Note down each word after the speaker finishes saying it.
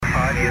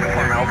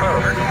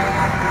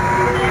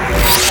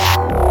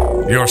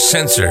Your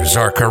sensors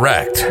are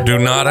correct. Do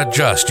not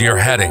adjust your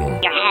heading.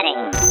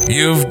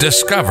 You've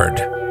discovered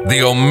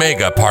the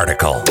Omega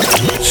Particle.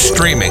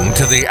 Streaming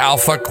to the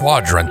Alpha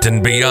Quadrant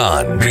and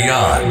beyond.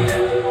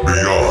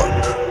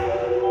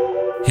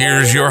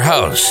 Here's your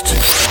host,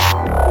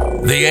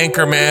 the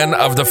Anchorman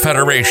of the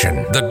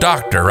Federation, the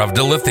Doctor of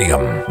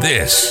Dilithium.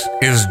 This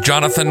is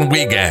Jonathan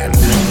Wiegand.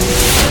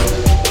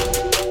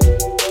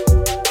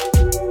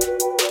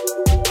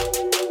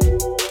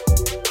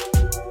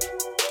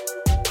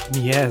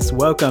 Yes,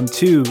 welcome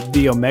to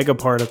the Omega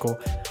Particle.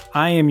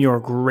 I am your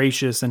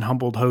gracious and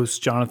humbled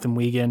host, Jonathan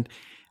Wiegand,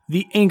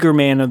 the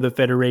Anchorman of the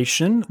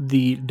Federation,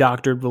 the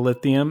Doctor of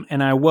Dilithium,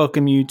 and I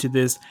welcome you to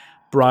this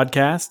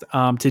broadcast.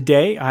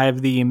 Today, I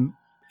have the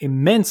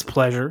immense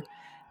pleasure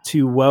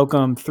to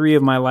welcome three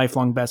of my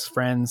lifelong best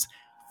friends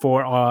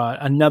for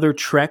another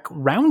Trek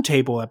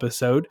Roundtable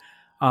episode.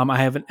 I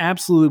have an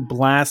absolute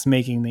blast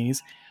making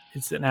these.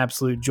 It's an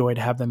absolute joy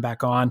to have them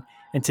back on.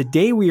 And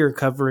today we are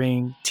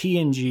covering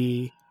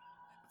TNG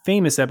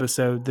famous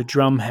episode, The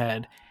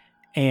Drumhead,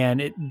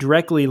 and it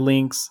directly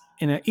links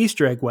in an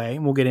Easter egg way,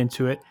 and we'll get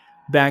into it,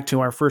 back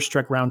to our first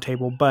Trek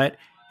Roundtable. But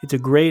it's a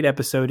great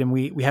episode, and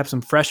we have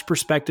some fresh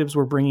perspectives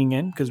we're bringing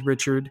in, because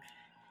Richard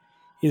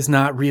is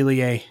not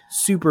really a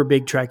super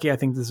big Trekkie. I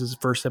think this is the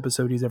first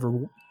episode he's ever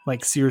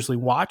seriously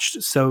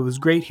watched, so it was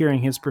great hearing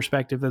his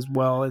perspective as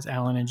well as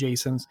Alan and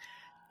Jason's.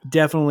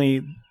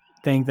 Definitely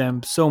thank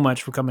them so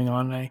much for coming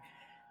on. I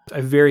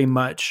very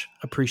much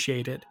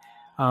appreciate it.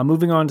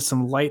 Moving on to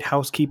some light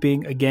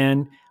housekeeping.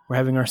 Again, we're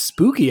having our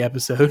spooky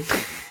episode,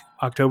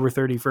 October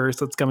 31st.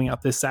 That's coming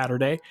out this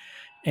Saturday.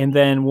 And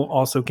then we'll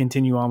also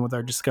continue on with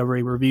our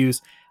Discovery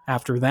reviews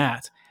after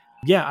that.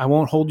 Yeah, I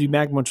won't hold you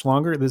back much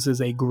longer. This is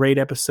a great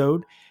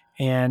episode,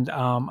 and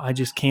I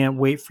just can't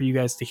wait for you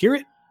guys to hear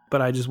it.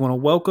 But I just want to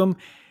welcome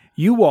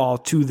you all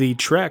to the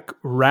Trek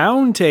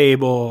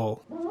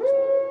Roundtable.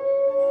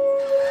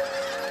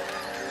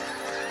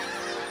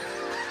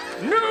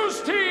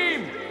 News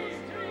team,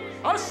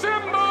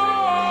 assemble!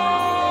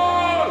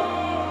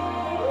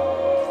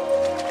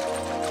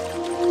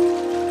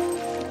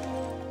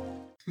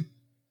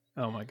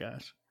 Oh my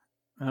gosh.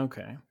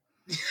 Okay.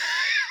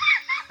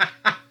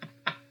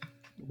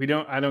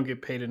 I don't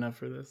get paid enough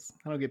for this.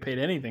 I don't get paid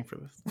anything for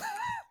this.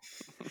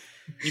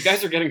 You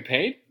guys are getting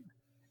paid?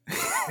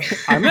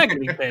 I'm not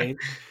getting paid.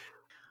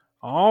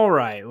 All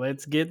right,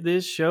 let's get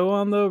this show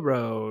on the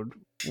road.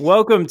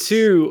 Welcome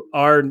to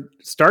our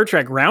Star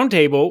Trek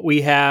Roundtable.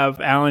 We have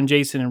Alan,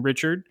 Jason, and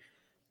Richard.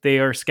 They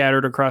are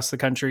scattered across the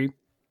country.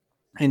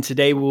 And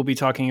today we'll be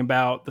talking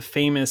about the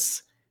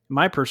famous,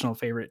 my personal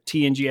favorite,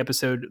 TNG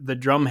episode, The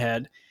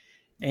Drumhead.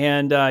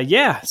 And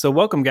so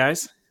welcome,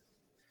 guys.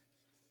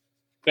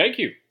 Thank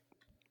you.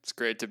 It's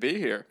great to be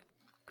here.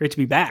 Great to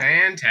be back.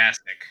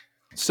 Fantastic.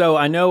 So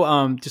I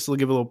know, just to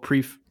give a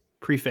little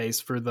preface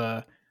for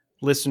the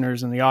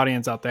listeners and the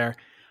audience out there.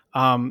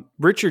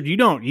 Richard,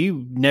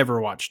 you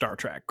never watched Star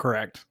Trek,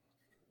 correct?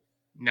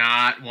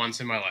 Not once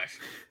in my life.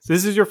 So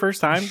this is your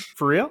first time,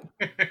 for real?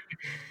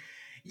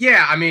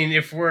 Yeah, I mean,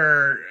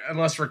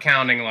 unless we're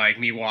counting like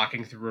me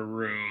walking through a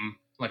room,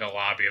 like a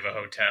lobby of a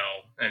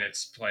hotel, and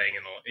it's playing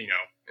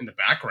in the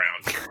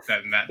background,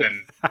 then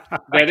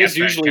that's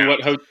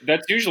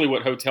usually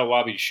what hotel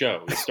lobbies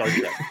show is Star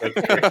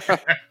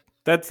Trek.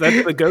 That's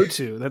the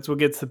go-to. That's what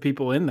gets the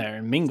people in there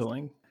and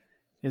mingling.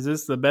 Is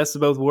this the best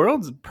of both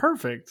worlds?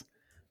 Perfect.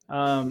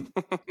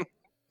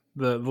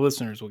 The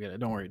listeners will get it.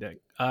 Don't worry, Dick.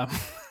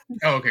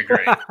 Okay,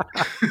 great.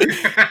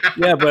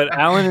 Yeah, but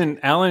Alan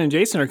and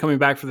Jason are coming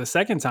back for the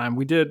second time.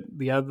 We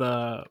had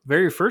the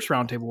very first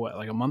roundtable,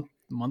 like a month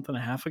and a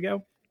half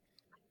ago.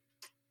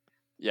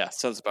 Yeah,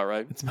 sounds about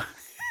right. It's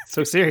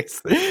so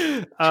serious.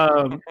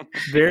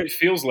 It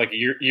feels like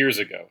years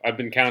ago. I've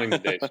been counting the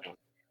days now.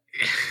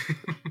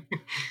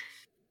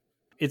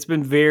 It's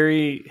been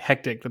very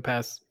hectic the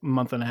past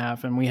month and a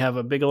half, and we have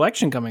a big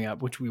election coming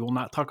up, which we will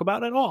not talk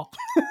about at all.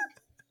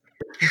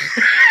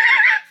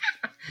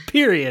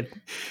 Period.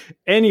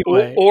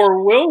 Anyway.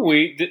 Or will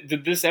we?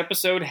 Did this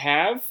episode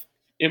have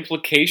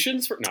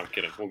implications for... No, I'm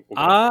kidding. We'll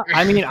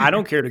I mean, I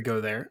don't care to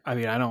go there. I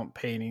mean, I don't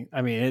pay any...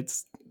 I mean,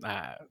 it's...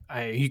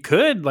 you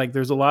could.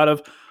 There's a lot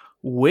of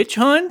witch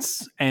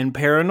hunts and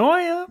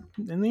paranoia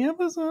in the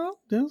episode.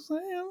 Just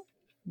saying.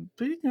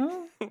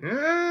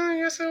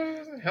 Yes,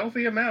 a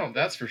healthy amount,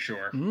 that's for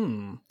sure.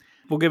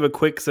 We'll give a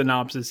quick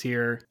synopsis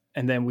here,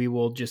 and then we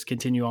will just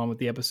continue on with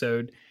the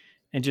episode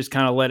and just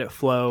kind of let it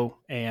flow,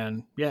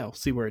 and we'll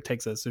see where it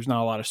takes us. There's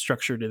not a lot of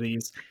structure to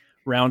these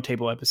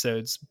roundtable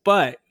episodes,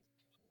 but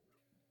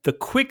the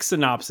quick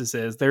synopsis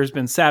is there's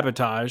been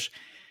sabotage,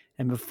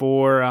 and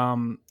before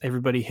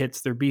everybody hits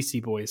their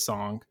Beastie Boys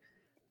song,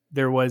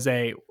 there was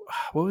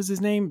what was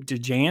his name?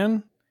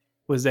 Dejan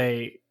was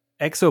a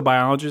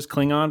exobiologist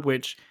Klingon,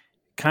 which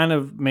kind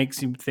of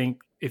makes you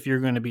think if you're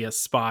going to be a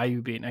spy,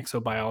 you'd be an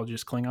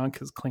exobiologist Klingon,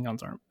 because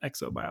Klingons aren't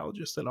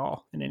exobiologists at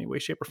all in any way,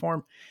 shape, or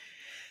form.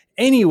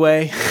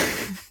 Anyway,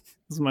 this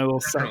is my little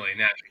side.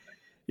 Naturally.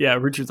 Yeah,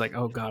 Richard's like,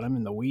 oh God, I'm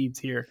in the weeds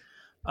here.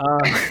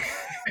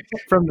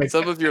 from the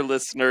Some of your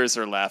listeners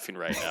are laughing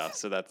right now,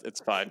 so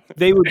it's fine.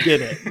 they would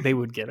get it. They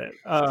would get it.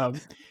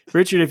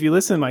 Richard, if you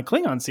listen to my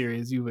Klingon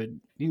series, you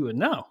would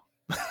know.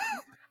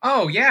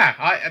 Oh yeah,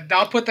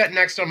 I'll put that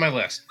next on my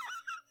list.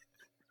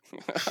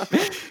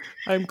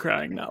 I'm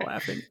crying, not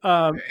laughing.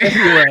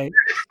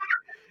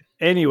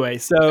 Anyway,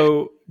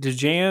 so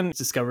Dejan is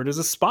discovered as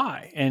a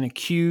spy and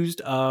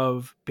accused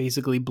of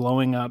basically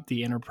blowing up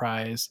the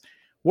Enterprise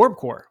warp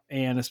core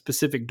and a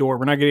specific door.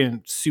 We're not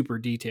getting super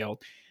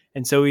detailed.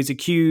 And so he's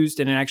accused,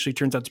 and it actually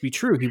turns out to be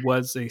true. He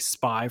was a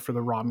spy for the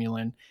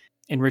Romulan.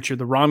 And Richard,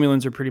 the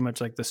Romulans are pretty much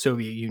like the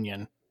Soviet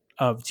Union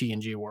of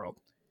TNG world.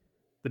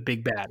 The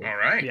big bad. All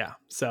right. Yeah.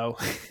 So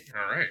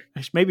All right.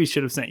 I maybe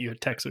should have sent you a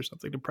text or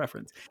something to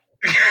preference.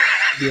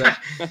 Yeah.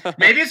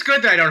 Maybe it's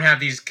good that I don't have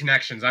these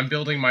connections. I'm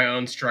building my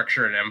own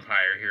structure and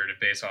empire here to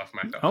base off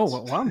my thoughts.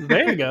 Oh, well,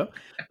 there you go.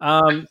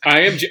 I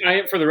am,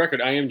 for the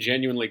record, I am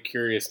genuinely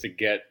curious to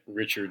get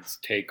Richard's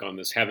take on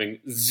this, having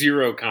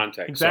zero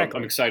context. Exactly. So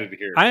I'm excited to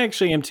hear it. I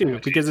actually am too,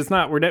 because it's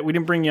not, we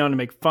didn't bring you on to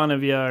make fun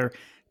of you or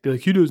be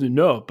like, he doesn't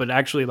know, but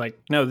actually like,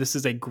 no, this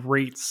is a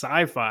great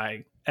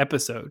sci-fi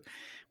episode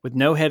with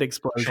no head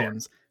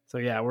explosions. Sure. So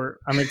yeah,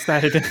 I'm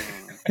excited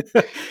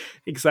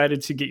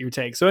excited to get your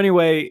take. So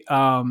anyway,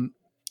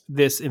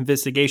 this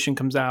investigation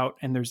comes out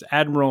and there's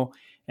Admiral,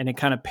 and it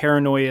kind of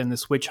paranoia and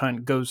this witch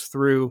hunt goes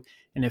through,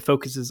 and it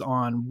focuses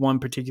on one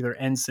particular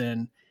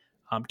ensign,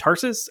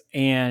 Tarsus,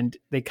 and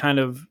they kind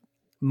of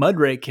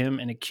mudrake him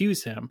and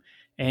accuse him.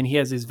 And he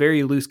has these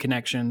very loose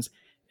connections,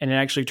 and it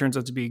actually turns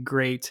out to be a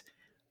great,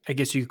 I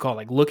guess you could call it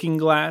like looking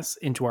glass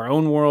into our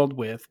own world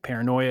with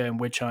paranoia and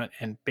witch hunt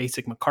and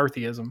basic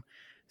McCarthyism.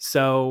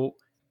 So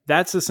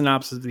that's the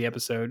synopsis of the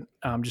episode.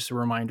 Just a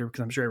reminder,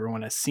 because I'm sure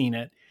everyone has seen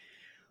it.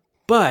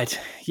 But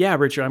yeah,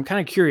 Richard, I'm kind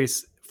of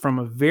curious from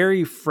a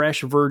very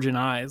fresh virgin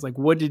eyes, like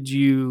what did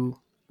you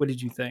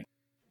think?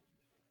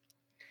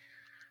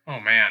 Oh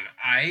man,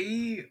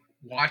 I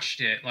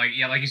watched it like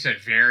you said,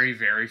 very,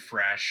 very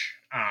fresh.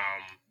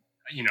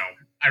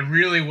 I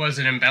really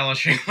wasn't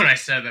embellishing when I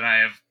said that I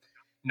have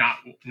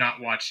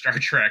not watched Star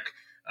Trek,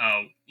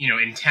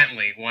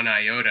 intently, one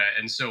iota.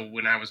 And so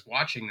when I was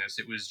watching this,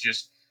 it was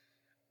just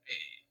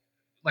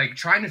like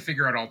trying to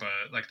figure out all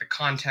the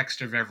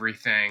context of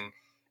everything,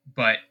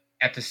 but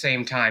at the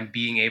same time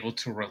being able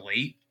to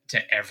relate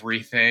to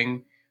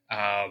everything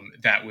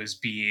that was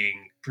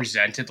being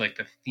presented, like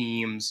the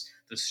themes,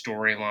 the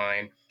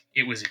storyline.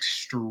 It was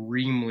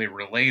extremely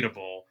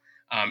relatable.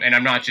 And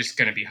I'm not just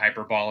going to be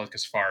hyperbolic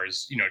as far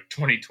as,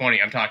 2020.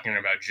 I'm talking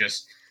about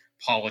just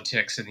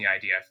politics and the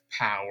idea of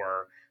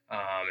power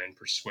and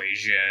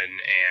persuasion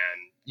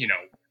and,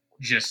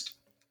 just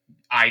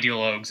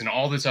ideologues and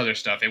all this other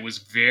stuff. It was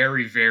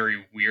very,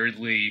 very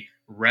weirdly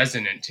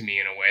resonant to me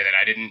in a way that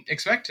I didn't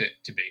expect it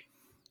to be.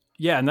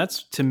 Yeah, and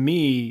that's, to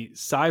me,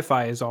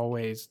 sci-fi is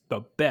always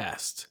the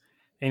best.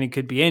 And it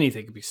could be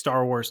anything. It could be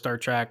Star Wars, Star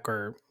Trek,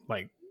 or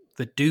like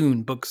the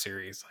Dune book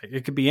series. Like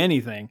it could be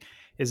anything,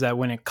 is that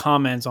when it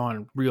comments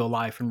on real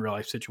life and real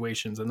life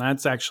situations. And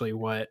that's actually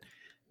what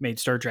made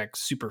Star Trek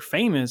super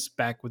famous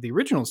back with the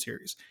original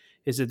series,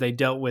 is that they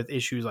dealt with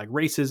issues like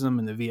racism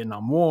and the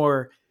Vietnam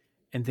War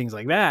and things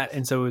like that.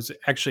 And so it was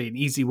actually an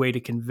easy way to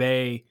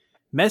convey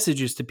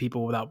messages to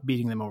people without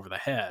beating them over the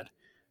head.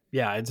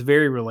 Yeah, it's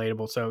very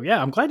relatable. So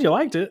yeah, I'm glad you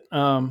liked it.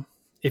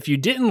 If you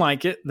didn't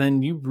like it,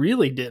 then you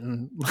really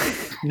didn't.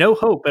 No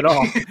hope at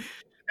all.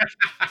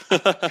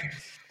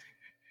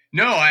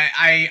 No,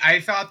 I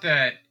thought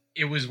that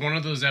it was one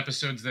of those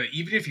episodes that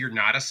even if you're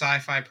not a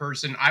sci-fi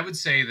person, I would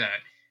say that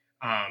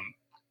I'm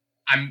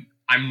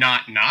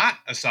not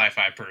a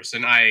sci-fi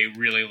person. I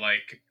really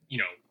like,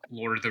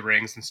 Lord of the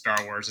Rings and Star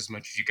Wars as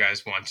much as you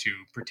guys want to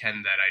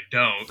pretend that I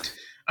don't.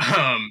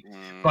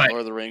 But Lord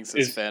of the Rings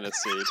is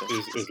fantasy.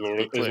 Is Lord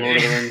of the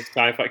Rings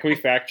sci-fi? Can we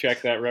fact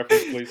check that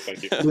reference, please?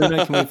 Thank you.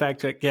 Luna, can we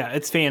fact check? Yeah,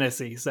 it's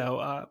fantasy.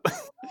 So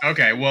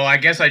okay, well, I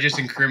guess I just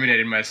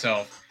incriminated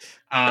myself,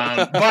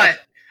 but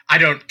I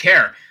don't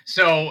care.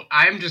 So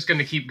I'm just going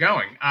to keep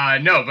going.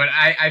 No, but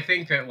I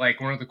think that like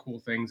one of the cool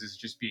things is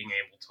just being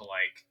able to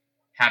like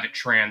have it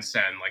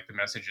transcend, like the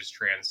messages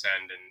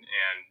transcend, and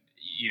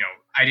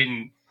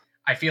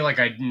I feel like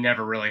I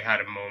never really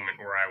had a moment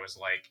where I was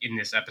like in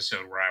this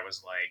episode where I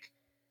was like,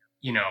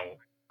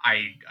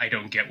 I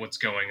don't get what's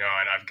going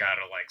on. I've got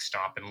to like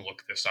stop and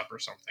look this up or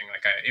something.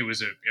 Like it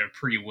was a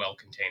pretty well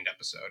contained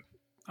episode.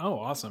 Oh,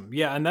 awesome.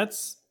 Yeah. And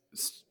that's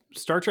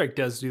Star Trek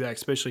does do that,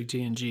 especially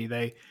TNG.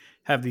 They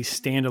have these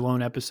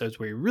standalone episodes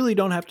where you really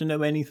don't have to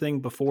know anything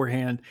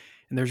beforehand.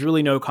 And there's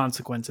really no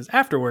consequences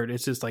afterward.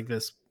 It's just like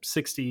this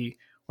 60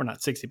 or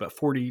not 60, but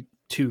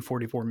 42,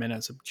 44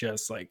 minutes of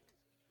just like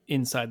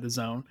inside the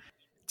zone.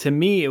 To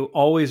me, it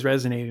always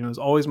resonated. It was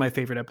always my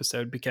favorite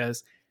episode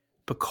because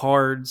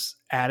Picard's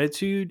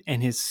attitude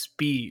and his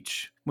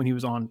speech when he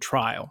was on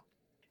trial,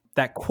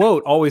 that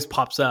quote always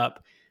pops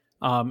up,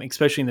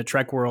 especially in the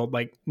Trek world,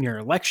 like near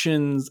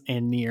elections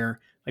and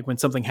near like when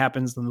something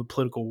happens in the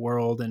political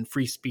world and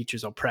free speech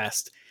is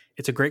oppressed.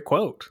 It's a great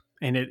quote.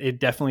 And it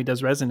definitely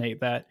does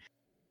resonate. That,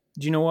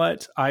 do you know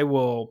what? I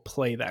will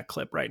play that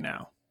clip right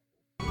now.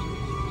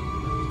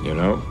 You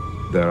know,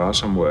 there are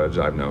some words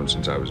I've known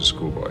since I was a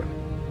schoolboy.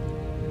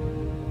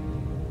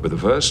 With the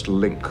first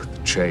link,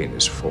 the chain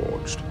is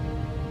forged.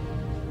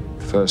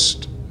 The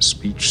first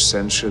speech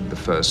censured, the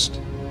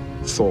first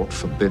thought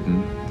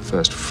forbidden, the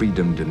first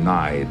freedom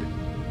denied,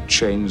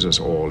 chains us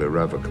all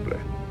irrevocably.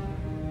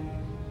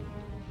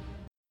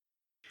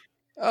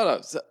 I don't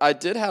know. So I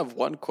did have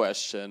one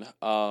question,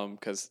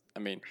 because I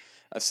mean,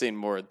 I've seen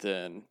more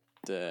than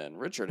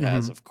Richard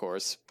has, of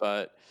course,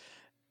 but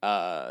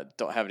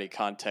don't have any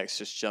context.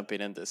 Just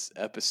jumping in this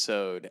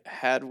episode,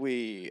 had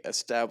we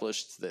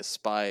established the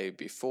spy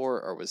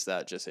before, or was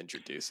that just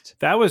introduced?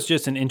 That was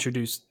just an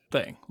introduced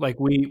thing. Like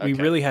we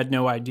really had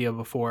no idea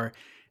before,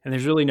 and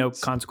there's really no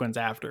consequence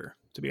after,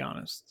 to be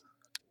honest.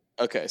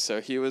 Okay, so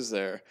he was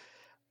there.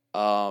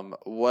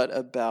 What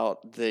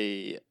about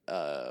the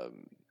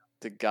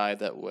guy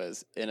that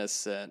was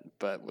innocent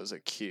but was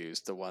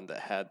accused, the one that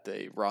had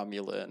the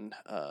Romulan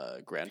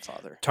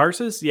grandfather?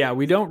 Tarsus? Yeah,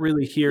 we don't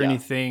really hear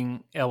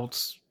anything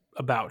else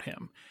about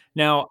him.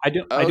 Now, I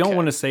don't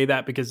want to say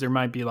that because there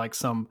might be like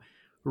some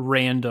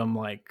random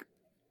like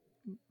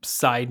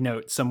side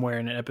note somewhere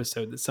in an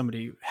episode that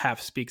somebody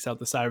half speaks out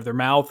the side of their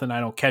mouth and I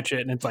don't catch it,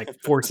 and it's like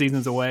 4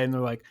 seasons away and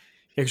they're like,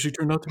 he actually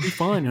turned out to be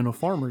fine in a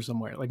farmer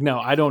somewhere. Like, no,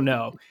 I don't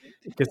know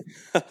because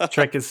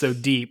Trek is so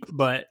deep.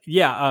 But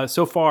yeah,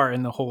 so far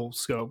in the whole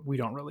scope, we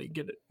don't really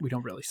get it. We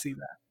don't really see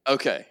that.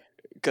 Okay,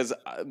 because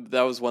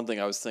that was one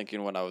thing I was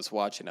thinking when I was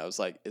watching. I was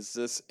like, is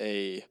this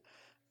a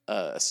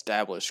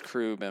established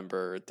crew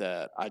member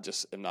that I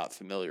just am not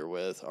familiar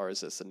with, or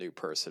is this a new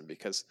person?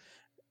 Because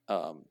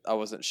I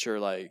wasn't sure.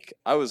 Like,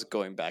 I was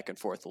going back and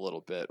forth a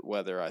little bit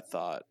whether I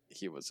thought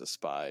he was a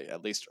spy,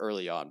 at least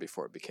early on,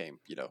 before it became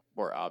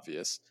more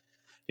obvious.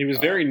 He was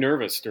very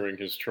nervous during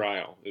his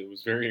trial. It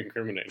was very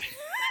incriminating.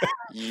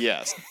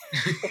 Yes.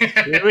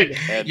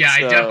 Yeah,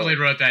 I definitely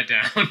wrote that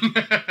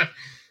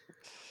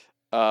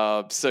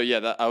down. So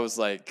yeah, I was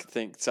like,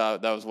 so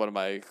that was one of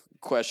my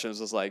questions.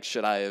 Was like,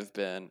 should I have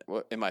been?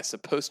 Am I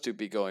supposed to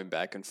be going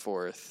back and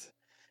forth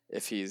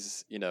if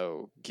he's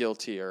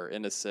guilty or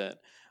innocent,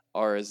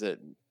 or is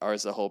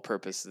the whole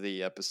purpose of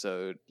the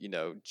episode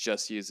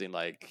just using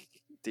like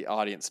the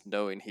audience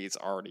knowing he's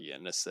already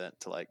innocent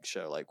to like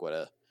show like what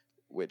a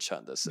witch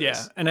hunt this is?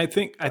 Yeah, and I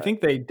think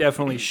they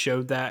definitely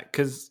showed that,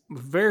 because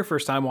the very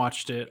first time I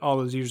watched it all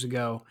those years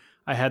ago,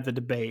 I had the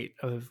debate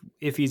of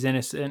if he's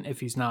innocent, if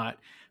he's not.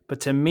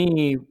 But to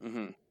me,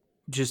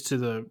 just to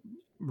the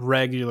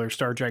regular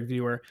Star Trek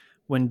viewer,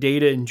 when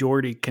Data and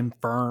Geordi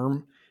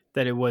confirm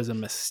that it was a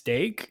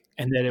mistake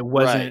and that it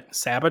wasn't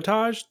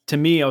sabotage, to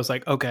me, I was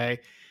like,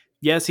 okay,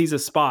 yes, he's a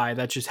spy.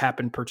 That just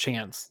happened per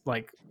chance,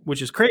 like,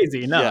 which is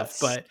crazy enough.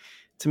 Yes. But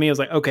to me, I was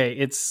like,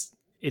 okay,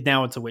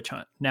 now it's a witch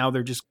hunt. Now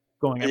they're just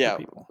going after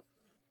people.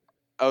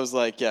 I was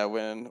like, yeah,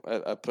 when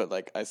I put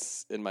like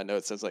in my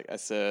notes, I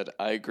said,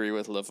 I agree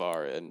with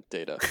LeVar and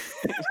Data.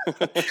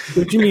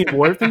 Did you mean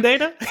Worf and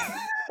Data?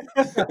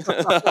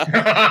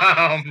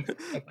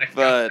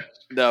 But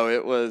no,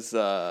 it was,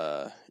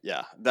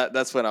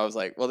 that's when I was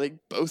like, well, they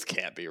both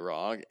can't be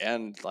wrong.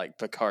 And like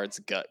Picard's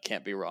gut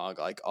can't be wrong,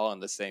 like all in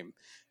the same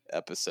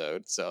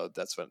episode. So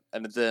that's when,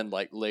 and then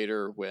like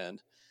later when,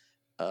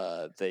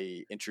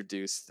 they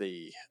introduced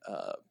the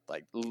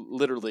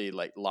literally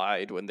like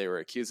lied when they were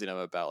accusing him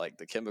about like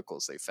the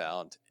chemicals they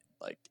found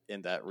like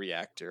in that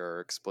reactor or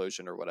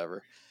explosion or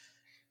whatever,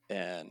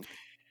 and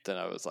then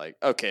I was like,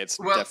 okay, it's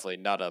definitely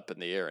not up in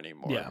the air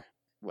anymore,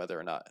 whether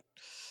or not.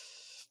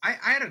 I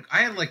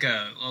had like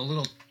a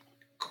little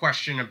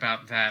question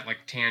about that, like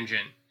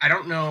tangent. I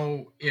don't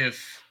know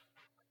if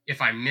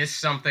I missed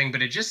something,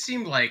 but it just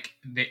seemed like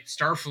that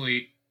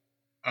Starfleet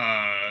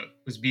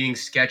was being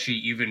sketchy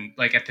even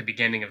like at the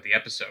beginning of the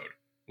episode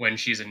when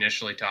she's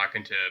initially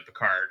talking to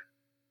Picard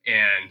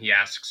and he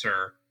asks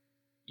her,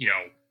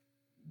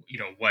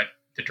 what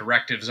the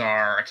directives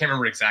are. I can't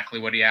remember exactly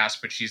what he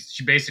asked, but she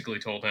basically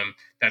told him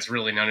that's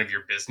really none of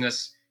your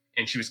business.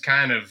 And she was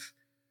kind of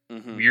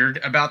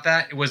weird about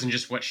that. It wasn't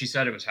just what she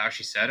said, it was how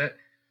she said it.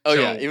 Oh,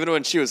 so, yeah. Even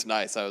when she was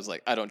nice, I was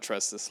like, I don't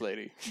trust this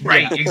lady.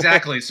 Right,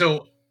 exactly.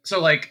 So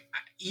like,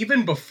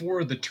 even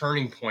before the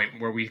turning point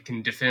where we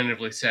can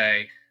definitively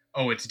say,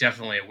 oh, it's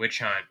definitely a witch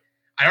hunt,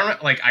 I don't know,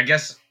 like, I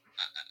guess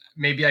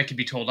maybe I could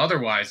be told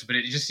otherwise, but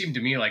it just seemed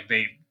to me like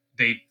they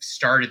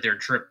started their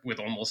trip with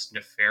almost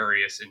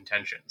nefarious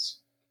intentions.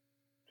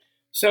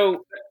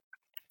 So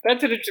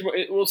that's an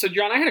interesting. Well, so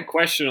John, I had a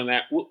question on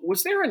that.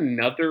 Was there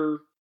another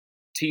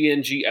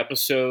TNG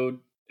episode?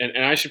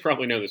 And I should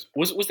probably know this.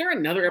 Was there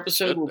another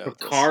episode where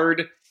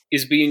Picard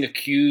is being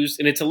accused,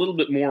 and it's a little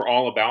bit more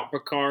all about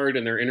Picard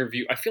and their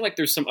interview? I feel like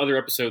there's some other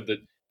episode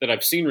that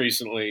I've seen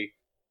recently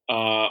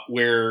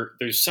where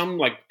there's some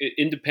like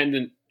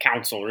independent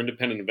counsel or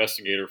independent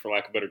investigator, for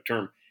lack of a better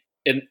term,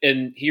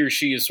 and he or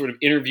she is sort of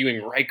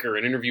interviewing Riker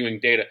and interviewing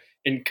Data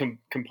and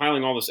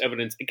compiling all this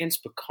evidence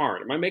against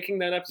Picard. Am I making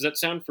that up? Does that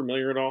sound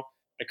familiar at all?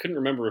 I couldn't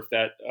remember if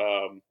that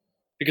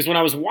because when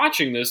I was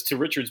watching this, to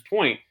Richard's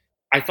point,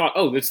 I thought,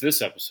 oh, it's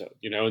this episode,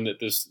 and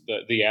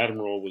that the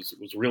Admiral was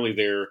really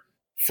there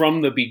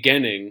from the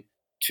beginning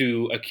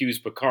to accuse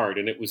Picard.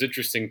 And it was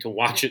interesting to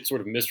watch it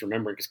sort of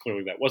misremembering, because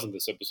clearly that wasn't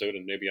this episode,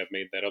 and maybe I've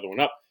made that other one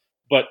up.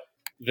 But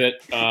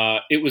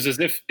that it was as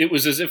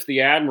if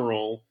the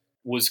Admiral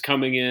was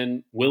coming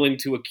in willing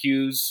to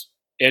accuse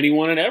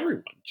anyone and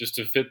everyone just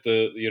to fit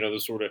the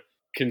sort of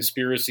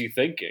conspiracy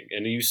thinking.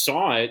 And you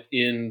saw it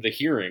in the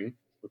hearing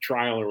or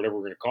trial or whatever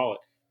we're going to call it,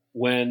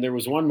 when there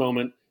was one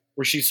moment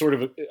where she's sort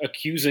of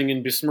accusing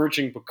and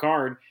besmirching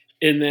Picard,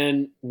 and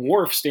then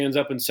Worf stands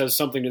up and says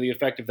something to the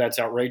effect of, "That's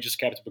outrageous.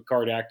 Captain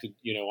Picard acted,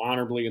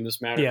 honorably in this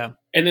matter." Yeah.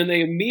 And then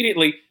they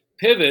immediately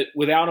pivot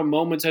without a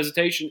moment's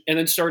hesitation and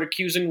then start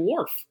accusing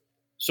Worf.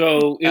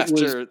 So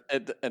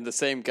and the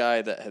same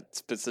guy that had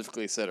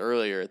specifically said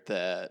earlier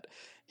that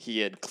he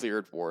had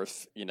cleared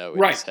Worf, in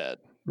his head.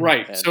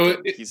 Right. And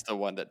so he's the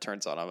one that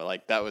turns on him.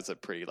 Like, that was a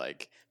pretty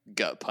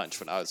gut punch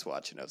when I was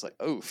watching. I was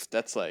like, oof,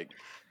 that's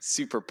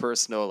super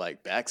personal,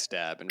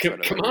 backstab in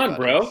front of Come everybody. on,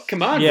 bro.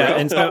 Come on, Yeah, bro.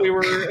 and so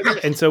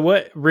and so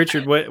what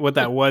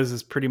that was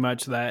is pretty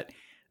much that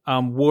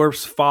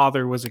Worf's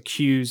father was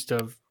accused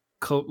of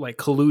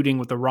colluding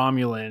with the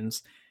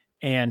Romulans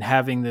and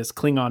having this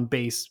Klingon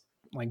base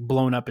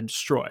blown up and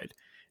destroyed.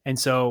 And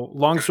so,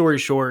 long story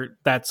short,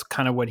 that's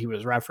kind of what he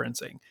was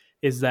referencing,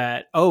 is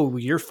that, oh,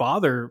 your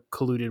father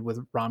colluded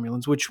with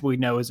Romulans, which we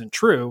know isn't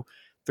true,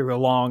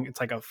 through it's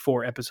like a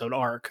 4-episode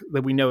arc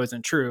that we know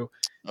isn't true.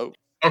 Oh,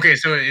 okay.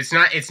 So it's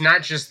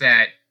not just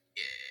that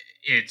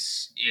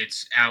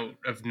it's out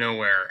of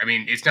nowhere. I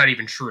mean, it's not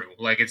even true.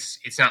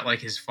 It's not like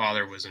his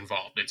father was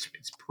involved. It's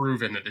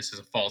proven that this is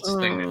a false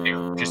thing that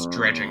they're just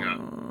dredging up.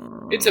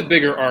 It's a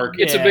bigger arc.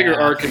 Yeah. It's a bigger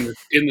arc in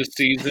the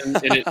season,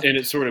 and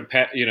it sort of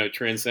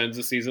transcends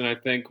the season, I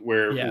think,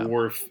 where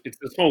Worf, it's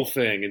this whole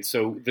thing, and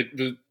so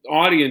the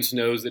audience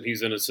knows that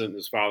he's innocent and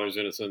his father's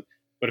innocent.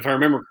 But if I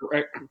remember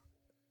correctly,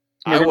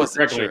 I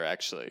wasn't sure,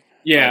 actually.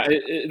 Yeah,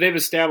 they've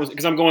established,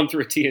 because I'm going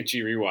through a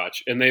TNG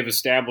rewatch, and they've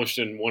established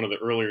in one of the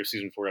earlier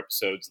season 4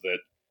 episodes that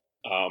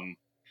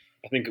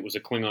I think it was a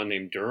Klingon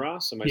named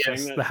Duras. Am I saying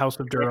that? Yes, the House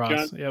of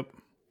Duras. Yep.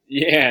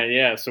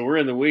 Yeah. So we're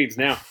in the weeds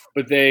now,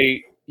 but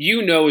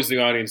as the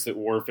audience, that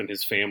Worf and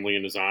his family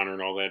and his honor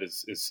and all that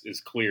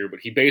is clear. But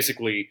he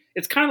basically,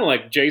 it's kind of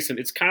like Jason.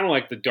 It's kind of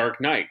like the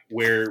Dark Knight,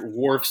 where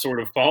Worf sort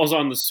of falls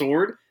on the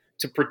sword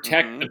to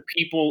protect the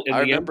people in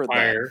the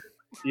Empire.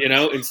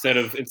 Instead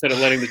of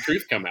letting the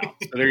truth come out.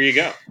 So there you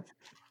go.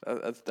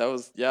 That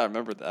was, I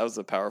remember that was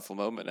a powerful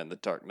moment in the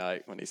Dark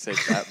Knight when he saved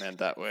Batman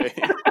that way.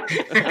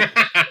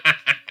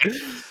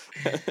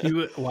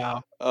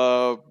 Wow.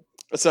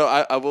 So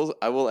I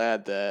will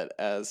add that,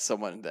 as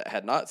someone that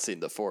had not seen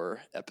the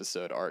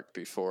 4-episode arc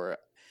before,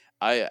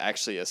 I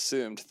actually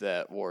assumed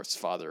that Worf's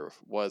father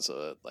was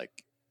a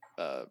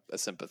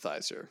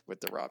sympathizer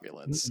with the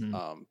Romulans.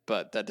 Mm-hmm.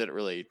 But that didn't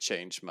really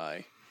change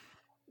my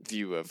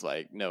view of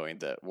knowing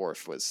that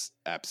Worf was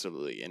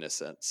absolutely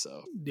innocent.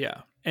 So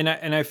yeah, and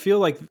I feel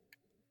like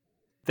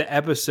the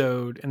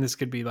episode, and this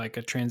could be like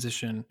a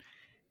transition,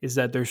 is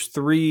that there's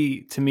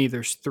three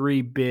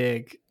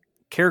big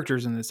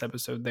characters in this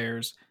episode.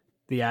 There's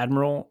the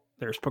Admiral,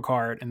 there's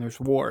Picard, and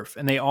there's Worf,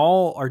 and they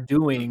all are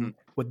doing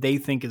what they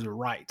think is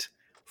right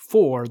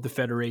for the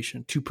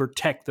Federation, to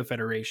protect the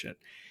Federation.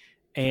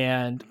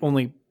 And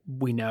only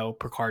we know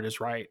Picard is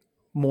right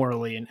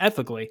morally and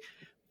ethically.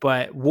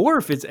 But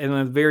Worf is, and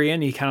at the very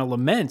end, he kind of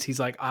laments.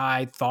 He's like,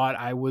 I thought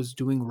I was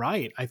doing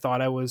right. I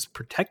thought I was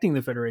protecting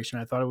the Federation.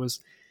 I thought it was,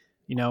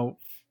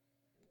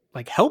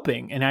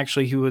 helping. And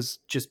actually, he was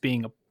just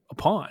being a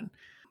pawn.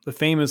 The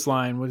famous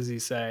line, what does he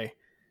say?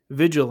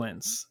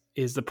 Vigilance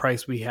is the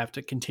price we have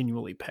to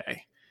continually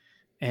pay.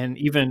 And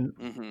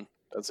even...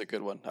 That's a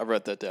good one. I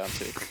wrote that down,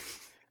 too.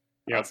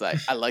 Yeah.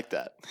 I like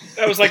that.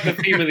 That was like the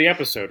theme of the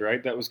episode,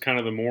 right? That was kind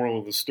of the moral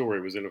of the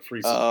story, was in a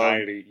free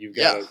society, you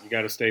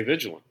got to stay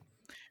vigilant.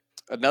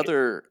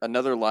 Another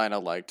line I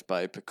liked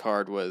by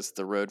Picard was,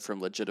 the road from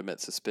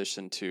legitimate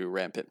suspicion to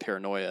rampant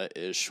paranoia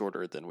is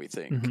shorter than we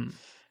think.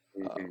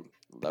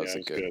 That was a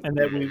good. And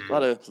then a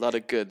lot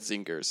of good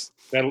zingers.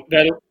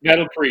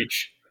 That'll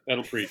preach.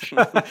 and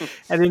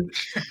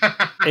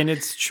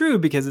it's true,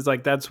 because it's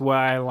that's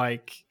why I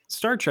like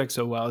Star Trek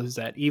so well, is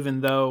that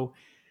even though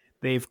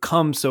they've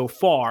come so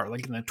far,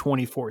 like in the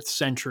 24th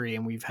century,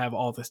 and we've have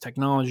all this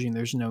technology, and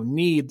there's no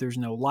need, there's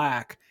no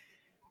lack,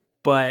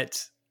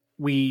 but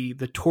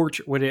the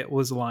torture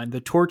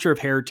of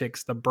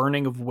heretics, the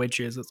burning of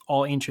witches, it's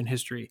all ancient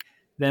history.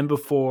 Then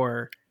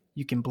before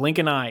you can blink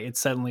an eye, it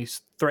suddenly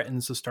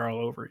threatens to start all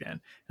over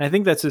again. And I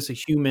think that's just a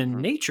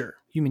human nature,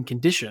 human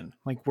condition.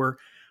 We're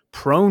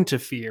prone to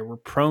fear, we're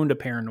prone to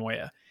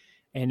paranoia,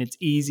 and it's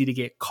easy to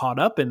get caught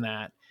up in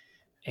that.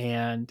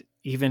 And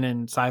even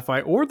in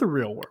sci-fi or the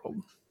real world.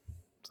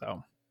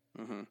 So,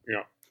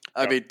 yeah.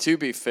 I mean, to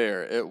be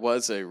fair, it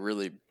was a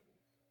really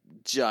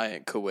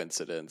giant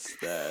coincidence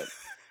that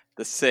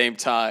the same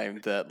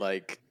time that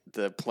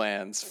the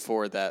plans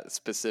for that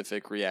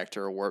specific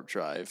reactor or warp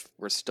drive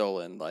were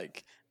stolen,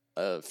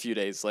 a few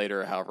days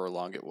later, however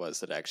long it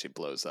was, that actually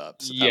blows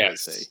up. So that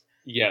was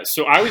Yeah,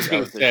 so I was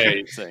going to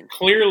say, thing.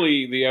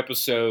 clearly the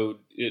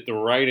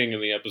writing in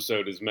the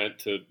episode is meant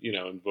to,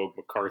 invoke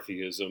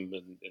McCarthyism,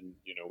 and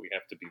we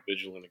have to be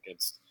vigilant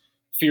against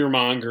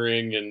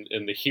fear-mongering,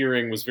 and the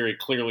hearing was very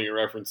clearly a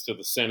reference to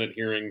the Senate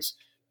hearings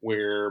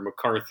where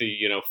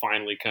McCarthy,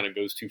 finally kind of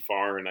goes too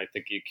far, and I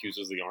think he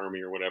accuses the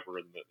Army or whatever,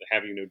 and the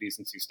having no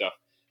decency stuff.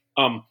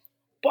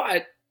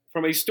 But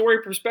from a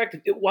story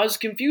perspective, it was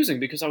confusing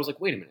because I was like,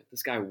 wait a minute,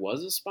 this guy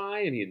was a spy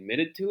and he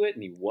admitted to it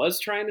and he was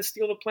trying to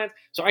steal the plans.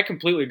 So I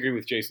completely agree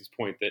with Jason's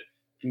point that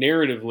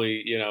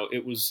narratively,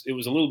 it was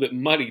a little bit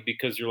muddy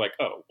because you're like,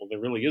 oh, well, there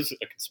really is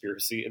a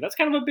conspiracy. And that's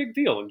kind of a big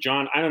deal. And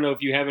John, I don't know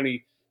if you have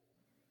any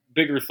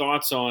bigger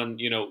thoughts on,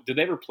 did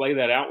they ever play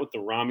that out with the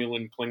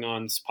Romulan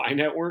Klingon spy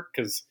network?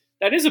 Because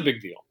that is a big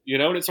deal,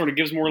 and it sort of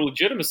gives more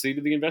legitimacy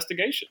to the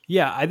investigation.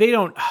 Yeah,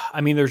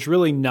 there's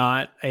really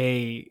not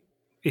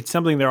it's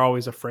something they're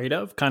always afraid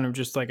of, kind of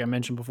just like I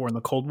mentioned before in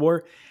the Cold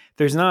War.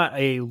 There's not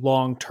a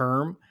long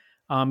term,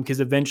 because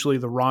eventually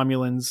the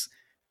Romulans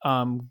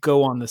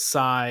go on the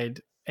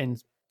side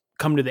and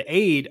come to the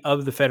aid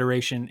of the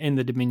Federation in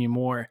the Dominion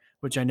War,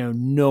 which I know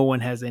no one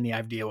has any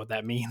idea what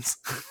that means.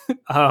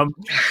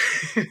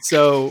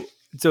 So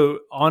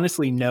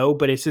honestly, no,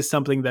 but it's just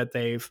something that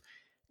they've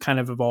kind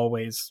of have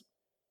always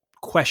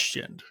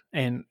questioned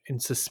and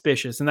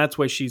suspicious. And that's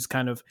why she's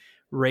kind of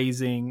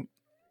raising,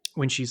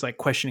 when she's like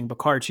questioning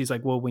Picard, she's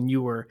like, well, when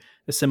you were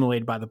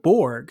assimilated by the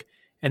Borg,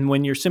 and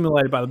when you're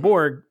assimilated by the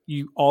Borg,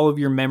 all of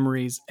your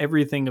memories,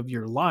 everything of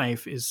your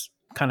life is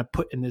kind of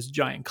put in this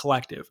giant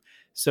collective.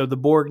 So the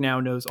Borg now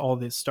knows all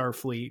this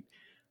Starfleet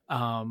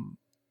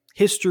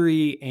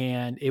history,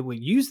 and it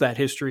would use that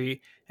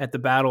history at the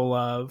Battle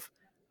of,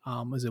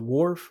 was it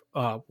Worf?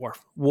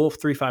 Wolf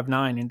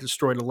 359, and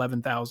destroyed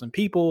 11,000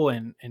 people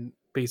and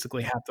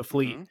basically half the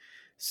fleet. Mm-hmm.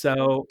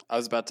 So I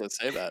was about to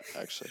say that,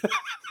 actually.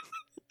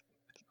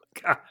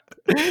 God.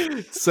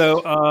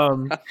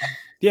 So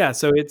yeah,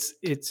 so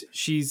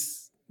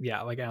she's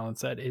like Alan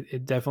said,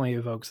 it definitely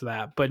evokes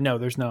that, but no,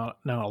 there's not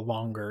a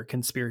longer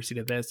conspiracy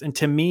to this. And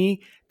to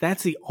me,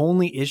 that's the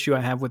only issue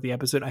I have with the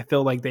episode. I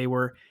feel like they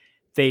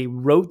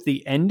wrote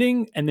the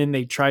ending and then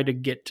they tried to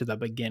get to the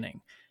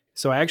beginning.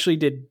 So I actually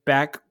did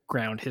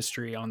background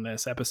history on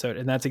this episode,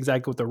 and that's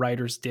exactly what the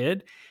writers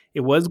did.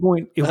 It was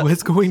going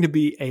to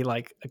be a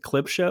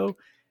clip show,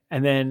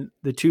 and then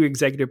the two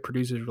executive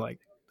producers were like,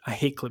 I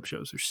hate clip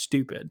shows, they're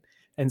stupid.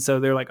 And so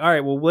they're like, all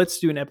right, well, let's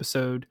do an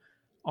episode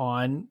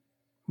on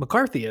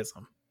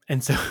McCarthyism.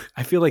 And so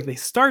I feel like they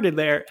started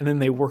there and then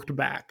they worked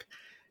back.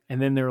 And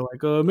then they were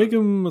like, make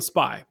him a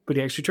spy. But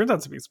he actually turns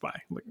out to be a spy.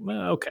 I'm like,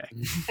 well, okay.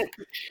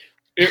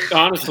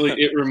 Honestly,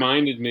 it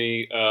reminded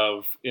me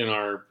of in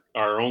our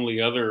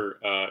only other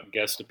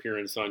guest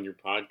appearance on your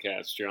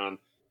podcast, John,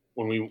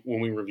 when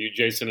we reviewed,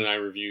 Jason and I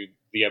reviewed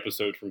the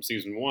episode from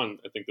season 1,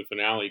 I think the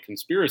finale,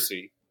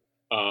 Conspiracy,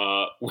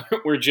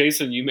 where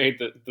Jason, you made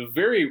the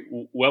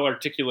very well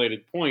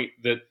articulated point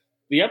that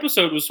the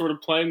episode was sort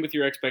of playing with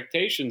your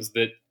expectations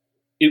that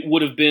it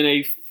would have been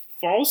a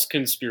false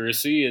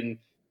conspiracy and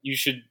you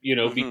should,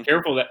 be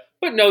careful of that.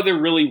 But no, there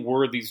really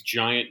were these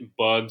giant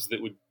bugs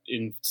that would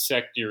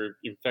infect your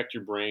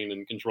brain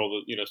and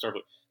control the,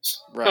 Starfleet.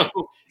 So right.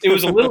 It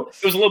was a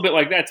little bit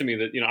like that to me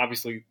that,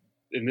 obviously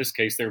in this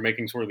case, they were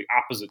making sort of the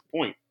opposite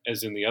point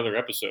as in the other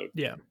episode.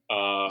 Yeah.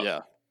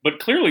 Yeah. But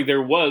clearly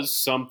there was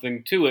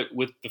something to it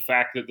with the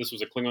fact that this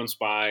was a Klingon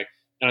spy.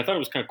 And I thought it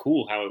was kind of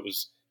cool how it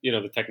was,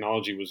 the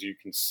technology was you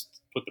can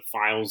put the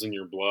files in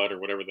your blood or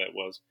whatever that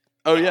was.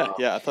 Oh, yeah.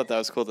 Yeah. I thought that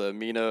was cool. The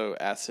amino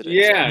acid.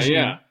 Yeah.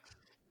 Yeah.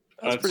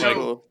 That's pretty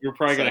cool. You're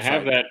probably going to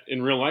have that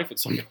in real life at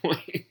some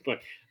point. But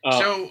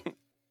sorry.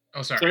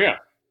 So, yeah.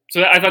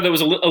 So I thought that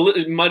was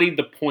it muddied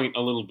the point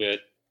a little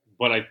bit,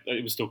 but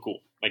it was still cool,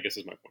 I guess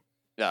is my point.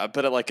 Yeah,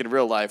 but in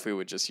real life, we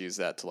would just use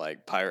that to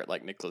pirate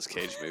Nicolas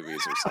Cage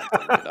movies or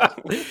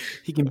something.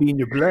 He can be in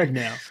your blood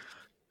now.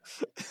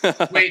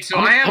 Wait, so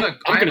I have a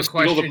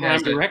question.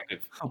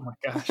 Directive. Oh my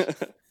gosh.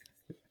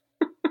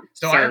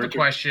 So I have a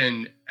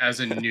question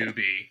as a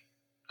newbie,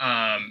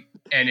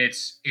 and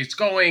it's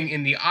going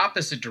in the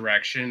opposite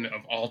direction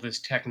of all this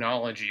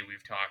technology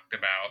we've talked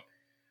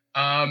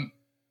about.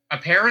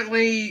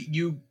 Apparently,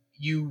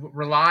 you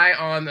rely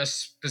on a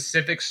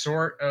specific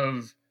sort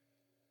of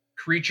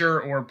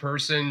creature or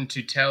person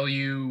to tell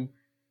you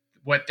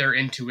what their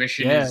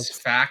intuition is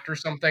fact or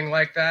something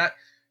like that.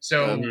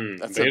 So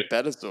that's a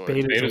Betazoid.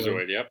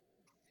 Betazoid, yep.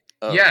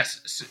 Oh.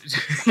 Yes.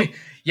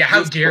 Yeah,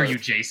 how dare you,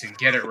 Jason?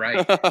 Get it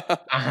right.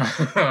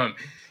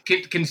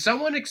 Can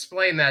someone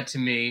explain that to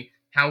me?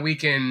 How we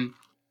can,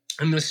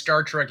 in the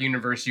Star Trek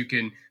universe, you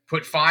can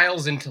put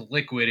files into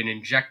liquid and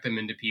inject them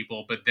into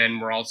people, but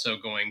then we're also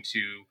going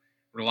to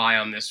rely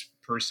on this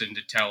person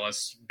to tell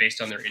us,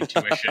 based on their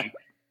intuition,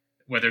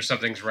 whether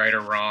something's right or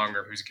wrong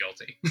or who's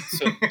guilty.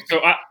 So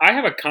I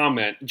have a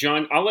comment.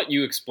 John, I'll let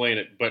you explain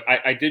it, but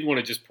I did want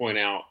to just point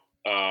out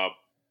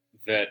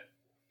that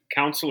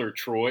Counselor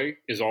Troy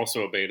is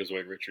also a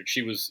Betazoid, Richard.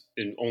 She was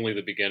in only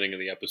the beginning of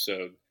the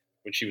episode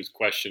when she was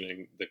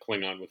questioning the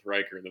Klingon with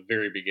Riker in the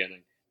very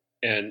beginning.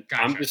 And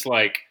gotcha. I'm just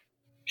like,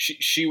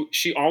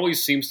 she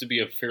always seems to be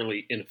a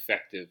fairly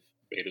ineffective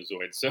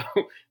Betazoid. So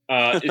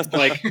it's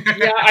like,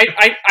 yeah,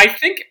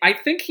 I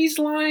think he's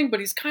lying, but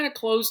he's kind of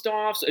closed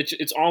off. So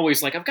it's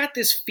always like, I've got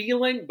this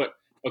feeling, but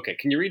okay,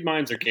 can you read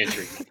minds or can't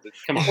you read minds?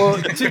 Come on. Well,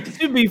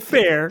 to be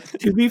fair,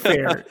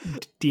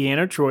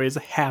 Deanna Troi is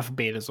half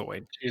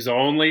Betazoid. She's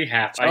only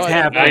half.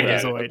 Half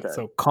Betazoid. Okay.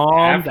 So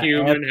calm half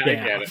human. down. I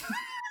get it.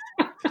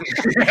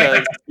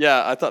 Because,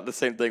 yeah, I thought the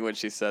same thing when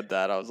she said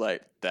that. I was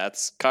like,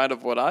 that's kind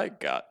of what I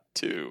got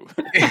too.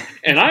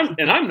 and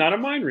I'm not a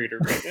mind reader.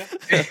 But yeah.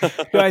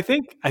 I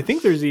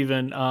think there's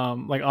even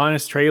like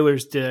Honest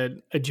Trailers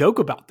did a joke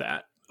about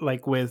that.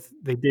 Like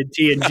they did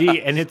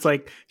TNG, and it's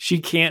like she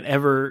can't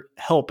ever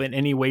help in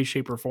any way,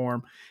 shape, or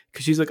form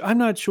because she's like, I'm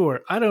not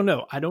sure, I don't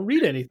know, I don't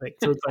read anything.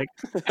 So it's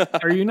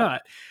like, are you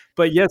not?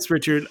 But yes,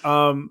 Richard,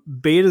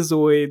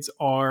 Betazoids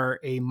are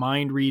a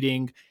mind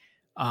reading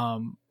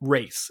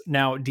race.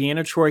 Now,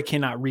 Deanna Troi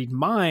cannot read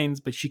minds,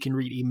 but she can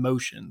read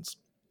emotions.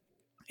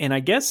 And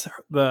I guess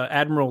the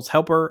Admiral's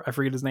helper, I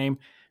forget his name,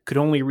 could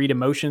only read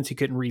emotions. He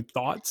couldn't read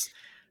thoughts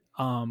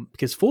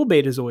because full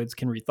Betazoids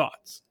can read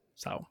thoughts.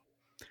 So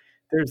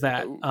there's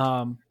that.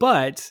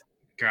 But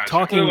Gotcha.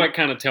 talking They're like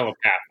kind of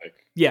telepathic.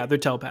 Yeah, they're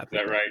telepathic.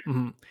 Is that right?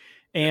 Mm-hmm.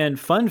 And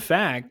fun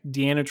fact,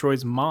 Deanna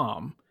Troi's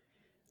mom,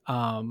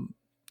 how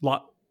do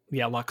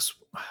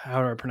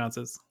I pronounce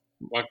this?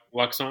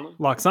 Loxana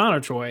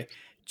Troi.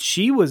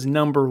 She was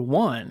number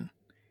 1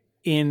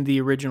 in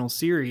the original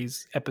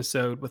series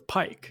episode with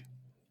Pike,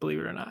 believe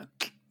it or not.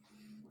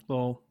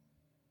 Well,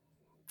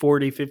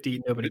 40,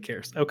 50, nobody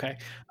cares. Okay.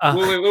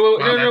 Wait,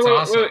 that's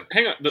awesome.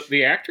 Hang on.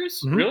 The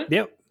actress? Mm-hmm. Really?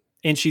 Yep.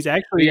 And she's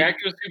actually... The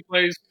actress who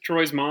plays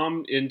Troy's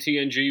mom in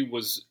TNG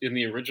was in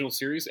the original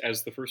series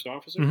as the first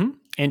officer? Mm-hmm.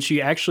 And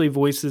she actually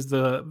voices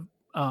the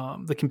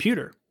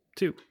computer,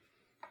 too.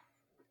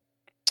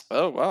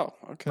 Oh, wow.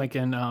 Okay. Like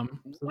in...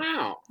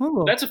 wow.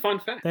 Oh, that's a fun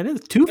fact. That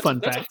is two fun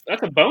facts.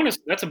 That's a bonus.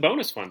 That's a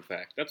bonus fun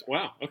fact. That's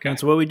wow. Okay.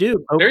 That's what we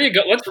do. There you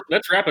go.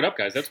 Let's wrap it up,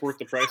 guys. That's worth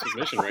the price of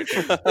admission right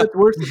there.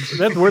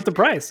 That's worth the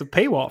price of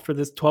paywall for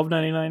this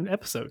 $12.99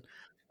 episode.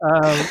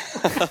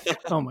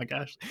 Oh my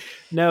gosh.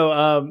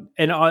 No.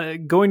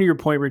 And going to your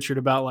point, Richard,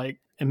 about like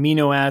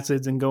amino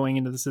acids and going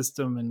into the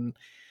system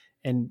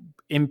and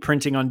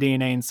imprinting on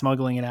DNA and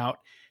smuggling it out.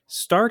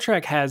 Star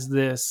Trek has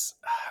this,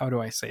 how do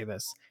I say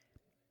this?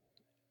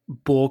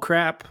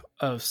 Bullcrap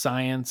of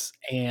science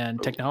and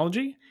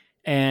technology,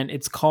 and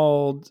it's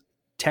called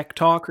Tech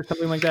Talk or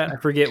something like that. I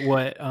forget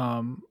what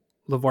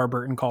LeVar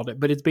Burton called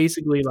it, but it's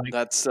basically like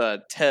that's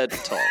TED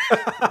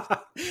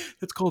Talk.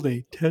 It's called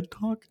a TED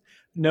Talk.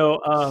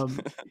 No,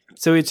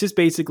 so it's just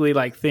basically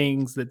like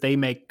things that they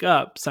make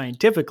up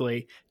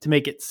scientifically to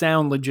make it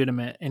sound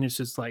legitimate, and it's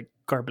just like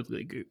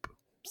garbagely goop.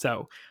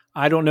 So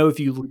I don't know if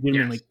you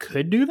legitimately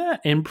could do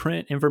that,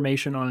 imprint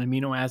information on an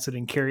amino acid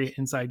and carry it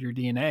inside your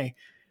DNA.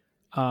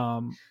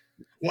 It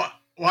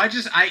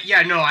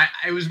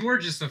was more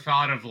just the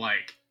thought of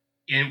like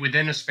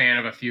within a span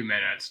of a few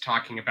minutes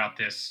talking about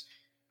this,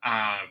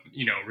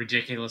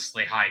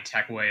 ridiculously high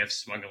tech way of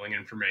smuggling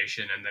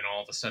information. And then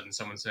all of a sudden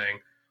someone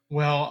saying,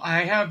 well,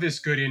 I have this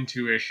good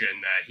intuition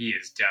that he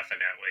is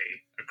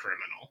definitely a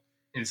criminal.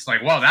 And it's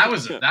like, well, that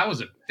was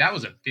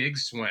a big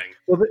swing.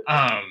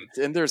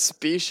 In their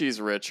species,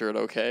 Richard.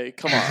 Okay,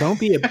 come on. Don't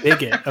be a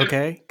bigot.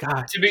 Okay,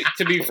 God.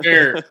 To be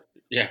fair.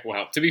 Yeah,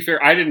 wow. To be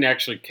fair, I didn't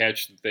actually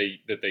catch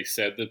that they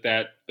said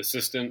that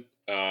assistant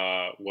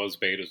was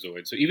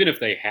Betazoid. So even if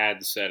they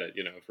had said it,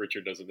 if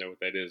Richard doesn't know what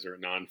that is or a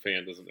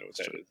non-fan doesn't know what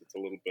that is, it's a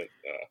little bit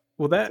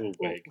a little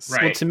vague.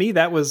 Right. Well, to me,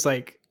 that was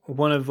like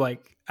one of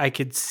like I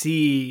could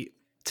see.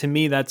 To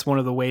me, that's one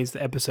of the ways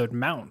the episode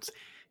mounts.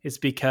 It's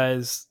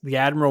because the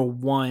Admiral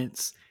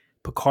wants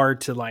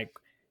Picard to like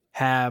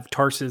have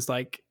Tarsus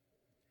like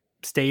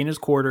stay in his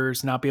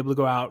quarters, not be able to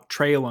go out,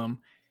 trail him.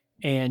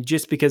 And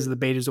just because the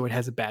Betazoid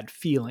has a bad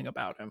feeling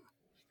about him.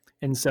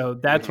 And so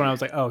that's when I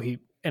was like,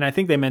 and I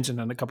think they mentioned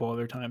it a couple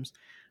other times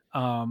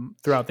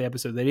throughout the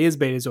episode that he is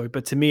Betazoid.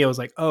 But to me, I was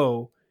like,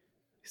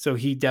 so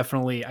he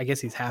definitely, I guess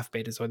he's half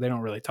Betazoid. They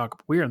don't really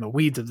talk. We're in the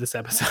weeds of this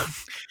episode.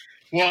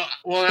 Well,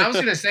 I was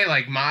going to say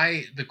like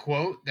the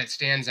quote that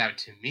stands out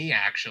to me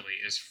actually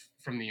is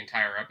from the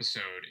entire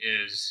episode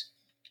is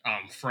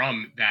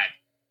from that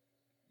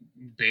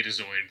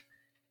Betazoid.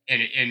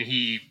 And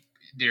he's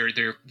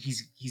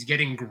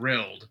getting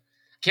grilled.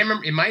 Can't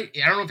remember. I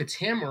don't know if it's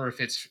him or if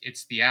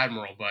it's the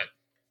Admiral, but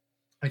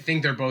I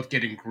think they're both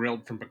getting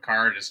grilled from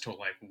Picard as to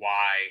like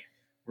why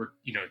we're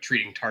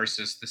treating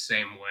Tarsus the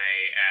same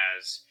way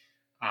as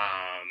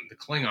the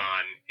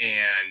Klingon.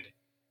 And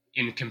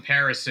in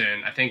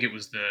comparison, I think it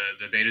was the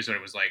Betazoid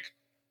was like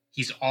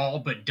he's all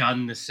but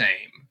done the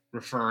same,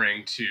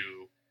 referring to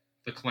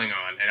the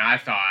Klingon. And I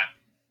thought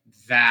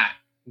that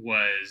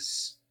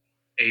was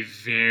a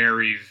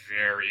very,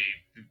 very,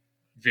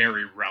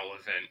 very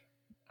relevant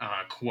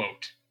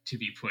quote to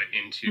be put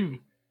into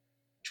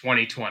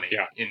 2020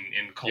 in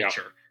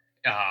culture.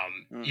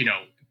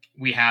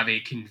 We have a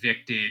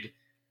convicted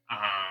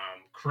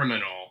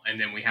criminal, and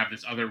then we have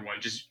this other one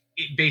just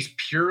based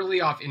purely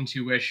off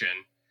intuition,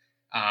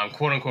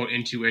 quote unquote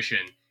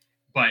intuition,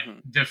 but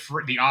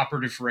the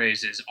operative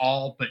phrase is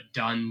all but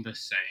done the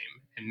same,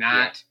 and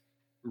that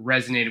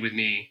resonated with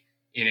me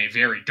in a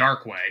very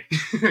dark way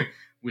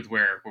with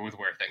where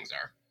things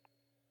are.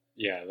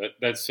 Yeah,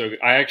 that's so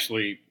good. I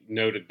actually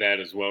noted that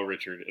as well,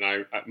 Richard. And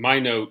I my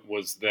note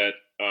was that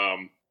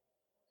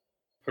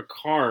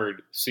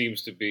Picard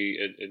seems to be,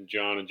 and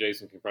John and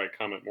Jason can probably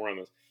comment more on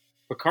this.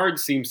 Picard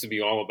seems to be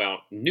all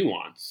about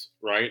nuance,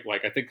 right?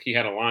 Like, I think he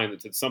had a line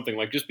that said something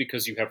like, just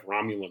because you have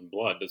Romulan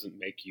blood doesn't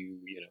make you,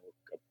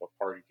 a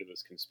party to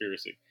this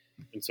conspiracy.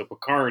 And so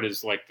Picard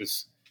is like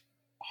this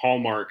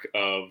hallmark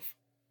of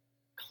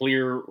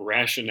clear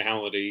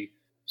rationality,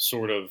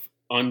 sort of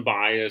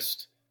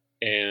unbiased,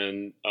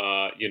 and,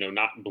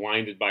 not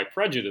blinded by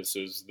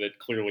prejudices that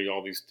clearly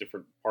all these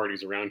different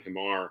parties around him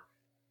are.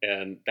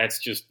 And that's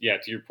just, to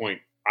your point,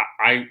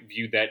 I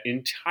view that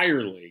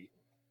entirely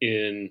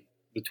in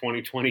the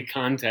 2020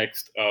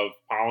 context of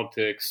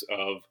politics,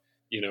 of,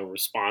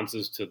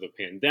 responses to the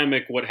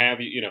pandemic, what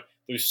have you.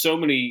 There's so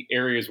many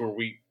areas where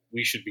we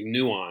should be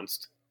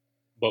nuanced,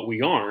 but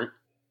we aren't,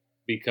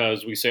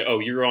 because we say, oh,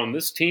 you're on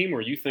this team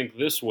or you think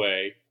this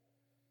way.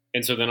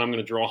 And so then I'm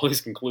going to draw all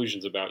these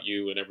conclusions about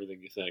you and everything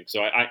you think.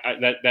 So I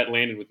that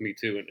landed with me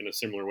too in a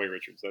similar way,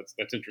 Richard. So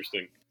that's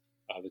interesting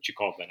that you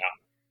called that out.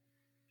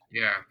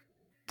 Yeah.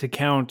 To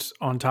count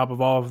on top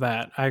of all of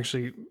that, I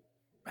actually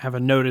have a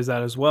note as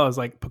that as well. Is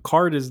like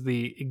Picard is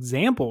the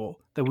example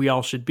that we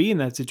all should be in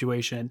that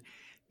situation,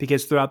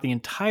 because throughout the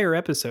entire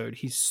episode,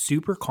 he's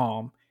super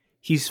calm,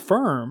 he's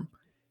firm,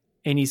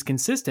 and he's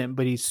consistent,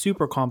 but he's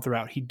super calm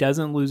throughout. He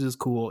doesn't lose his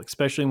cool,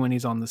 especially when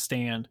he's on the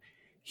stand.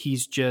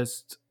 He's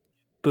just,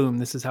 boom,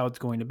 this is how it's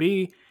going to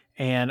be.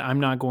 And I'm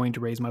not going to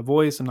raise my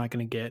voice. I'm not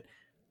going to get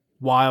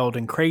wild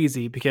and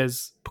crazy,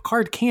 because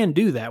Picard can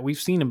do that. We've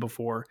seen him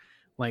before,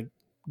 like,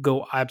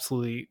 go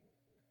absolutely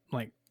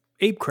like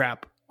ape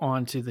crap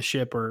onto the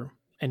ship or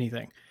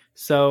anything.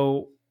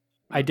 So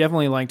I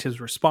definitely liked his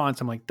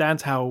response. I'm like,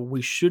 that's how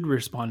we should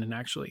respond, and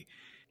actually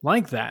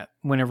like that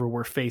whenever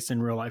we're faced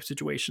in real life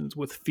situations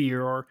with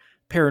fear or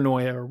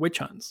paranoia or witch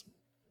hunts.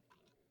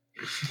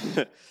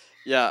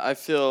 Yeah, I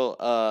feel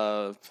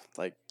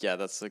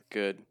that's a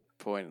good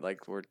point.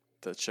 Like, where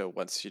the show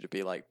wants you to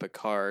be like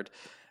Picard.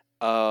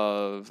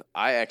 I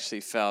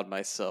actually found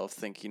myself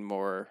thinking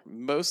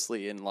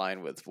mostly in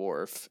line with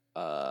Worf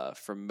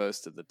for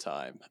most of the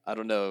time. I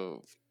don't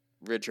know,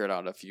 Richard, I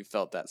don't know if you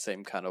felt that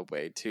same kind of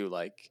way too.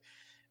 Like,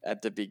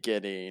 at the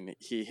beginning,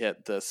 he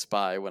hit the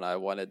spy when I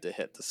wanted to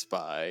hit the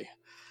spy.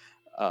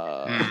 When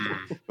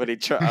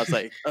I was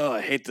like, oh,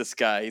 I hate this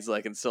guy. He's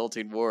like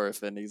insulting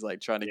Worf, and he's like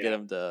trying to get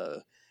him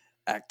to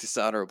act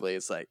dishonorably.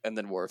 It's like, and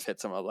then Worf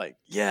hits him. I'm like,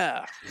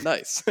 yeah,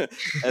 nice.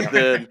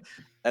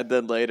 And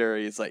then later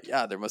he's like,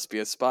 yeah, there must be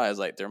a spy. I was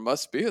like, there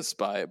must be a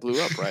spy. It blew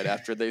up right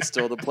after they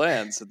stole the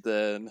plans. And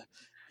then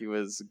he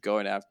was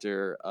going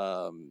after,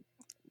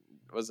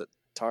 was it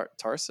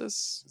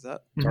Tarsus? Is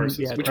that Tarsus?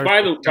 Yeah, which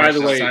Tarsus. by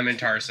the way, Simon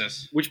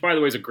Tarsus. Which, by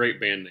the way, is a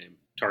great band name,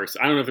 Tarsus.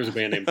 I don't know if there's a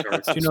band named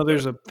Tarsus.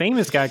 There's a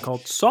famous guy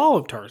called Saul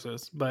of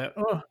Tarsus, but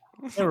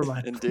never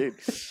mind. Indeed.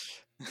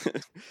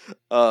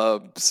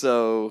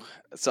 So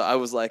I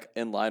was like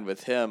in line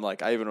with him.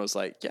 Like, I even was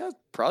like, yeah,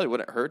 probably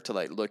wouldn't hurt to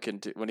like look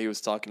into, when he was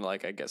talking to,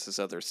 like, I guess his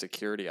other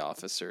security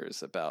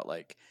officers about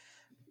like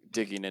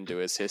digging into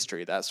his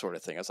history, that sort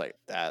of thing. I was like,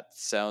 that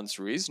sounds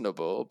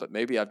reasonable, but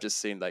maybe I've just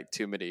seen like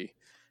too many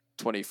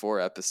 24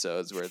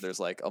 episodes where there's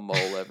like a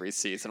mole every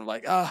season. I'm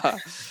like,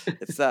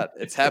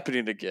 it's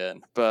happening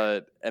again.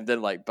 And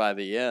then like by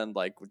the end,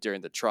 like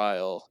during the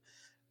trial,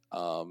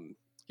 I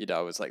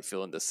was like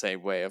feeling the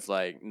same way of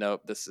like,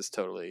 nope, this is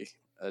totally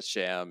a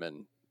sham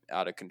and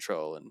out of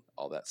control and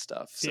all that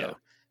stuff. So yeah.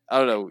 I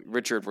don't know,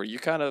 Richard, were you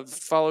kind of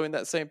following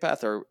that same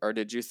path, or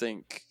did you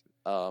think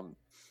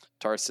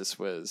Tarsus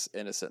was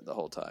innocent the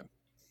whole time?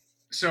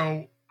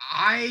 So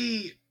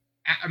I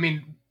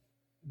mean,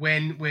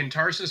 when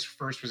Tarsus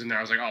first was in there,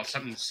 I was like, oh,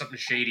 something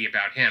shady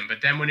about him.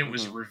 But then when it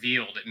was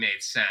revealed, it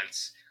made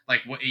sense.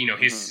 Like, what,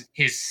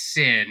 his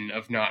sin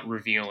of not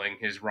revealing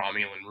his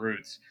Romulan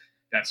roots.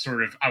 That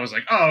sort of, I was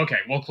like, oh, okay,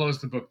 we'll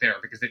close the book there,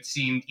 because it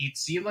seemed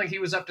like he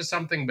was up to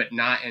something, but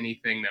not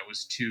anything that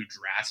was too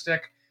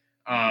drastic.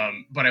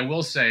 But I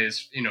will say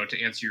is,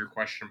 to answer your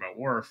question about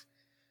Worf,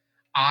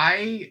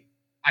 I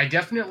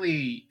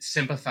definitely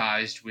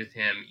sympathized with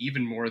him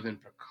even more than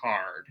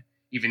Picard,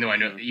 even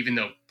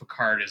though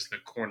Picard is the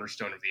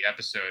cornerstone of the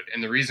episode.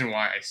 And the reason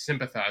why I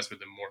sympathize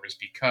with him more is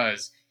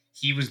because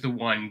he was the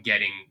one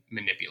getting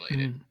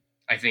manipulated.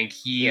 I think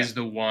he is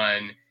the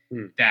one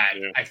that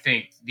I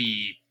think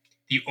the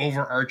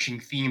overarching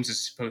themes is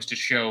supposed to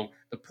show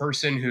the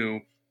person who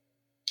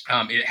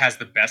it has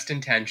the best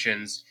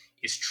intentions,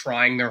 is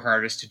trying their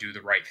hardest to do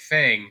the right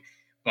thing.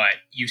 But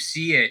you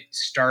see it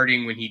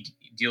starting when he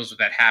deals with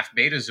that half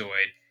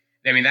betazoid.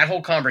 I mean, that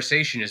whole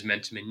conversation is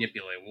meant to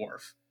manipulate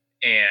Worf,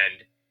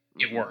 and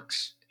it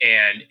works.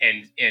 And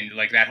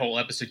like that whole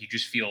episode, you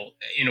just feel,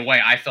 in a way,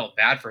 I felt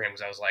bad for him,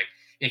 because I was like,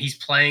 he's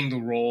playing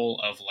the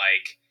role of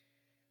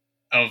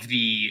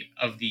the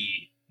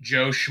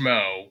Joe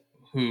Schmo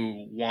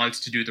who wants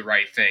to do the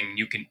right thing.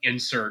 You can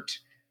insert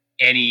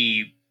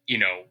any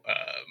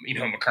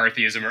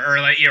McCarthyism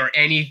or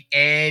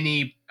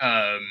any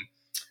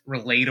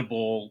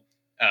relatable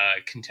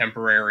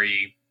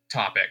contemporary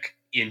topic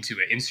into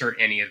it. Insert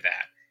any of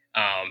that.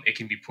 It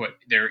can be put.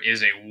 There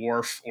is a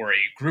Worf or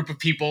a group of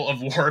people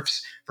of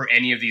Worfs for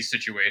any of these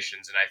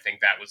situations, and I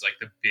think that was like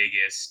the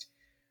biggest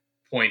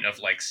point of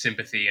like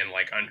sympathy and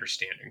like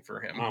understanding for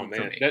him. Oh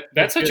man, me.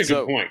 that's such a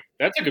good point.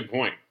 That's a good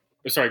point.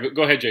 Sorry,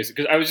 go ahead, Jason.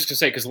 Because I was just gonna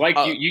say, because like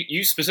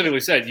you specifically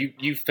said,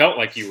 you felt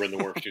like you were in the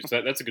Worf shoes.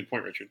 So that's a good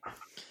point, Richard.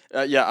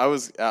 Yeah, I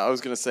was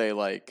gonna say,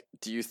 like,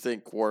 do you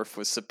think Worf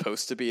was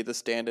supposed to be the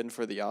stand-in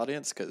for the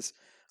audience? Because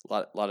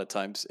a lot of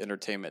times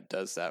entertainment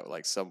does that,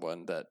 like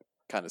someone that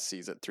kind of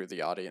sees it through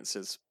the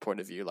audience's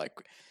point of view. Like,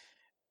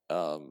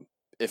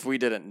 if we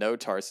didn't know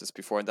Tarsus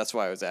before, and that's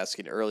why I was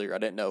asking earlier, I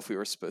didn't know if we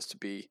were supposed to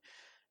be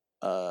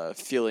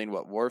feeling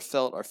what Worf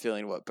felt or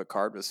feeling what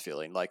Picard was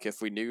feeling. Like,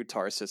 if we knew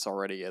Tarsus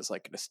already as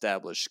like an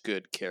established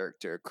good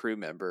character crew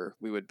member,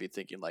 we would be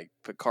thinking like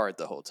Picard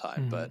the whole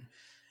time. But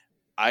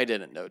I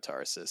didn't know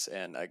Tarsus,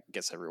 and I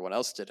guess everyone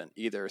else didn't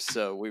either.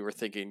 So we were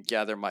thinking,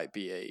 yeah, there might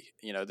be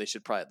they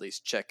should probably at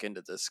least check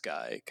into this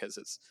guy, because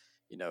it's,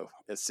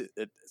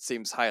 it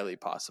seems highly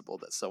possible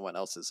that someone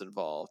else is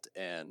involved,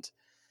 and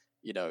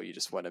you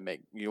just want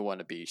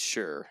to be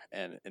sure.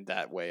 And in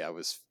that way, I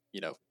was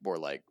more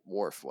like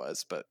Worf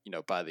was, but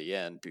by the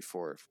end,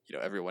 before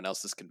everyone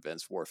else is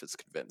convinced, Worf is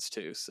convinced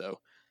too. So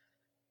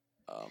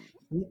I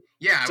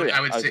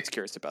would say, just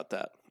curious about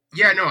that.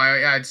 Yeah, no,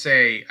 I'd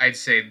say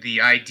the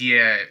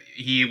idea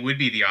he would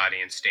be the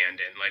audience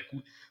stand-in.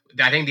 Like,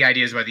 I think the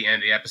idea is by the end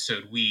of the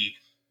episode, we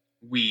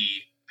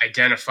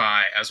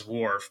identify as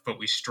Worf, but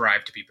we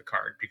strive to be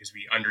Picard, because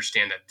we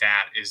understand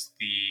that is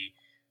the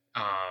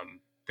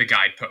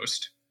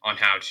guidepost on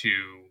how to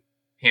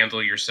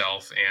handle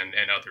yourself and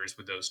others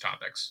with those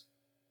topics.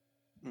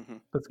 Mm-hmm.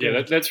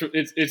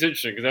 It's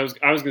interesting, because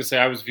I was going to say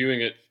I was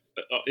viewing it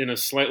in a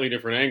slightly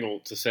different angle,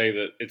 to say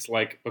that it's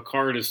like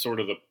Picard is sort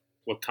of the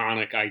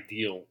platonic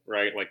ideal,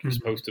 right? Like, you're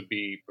supposed to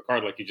be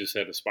Picard, like you just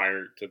said,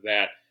 aspire to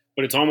that.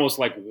 But it's almost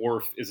like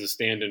Worf is a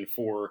stand-in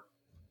for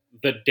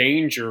the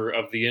danger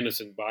of the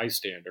innocent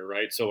bystander,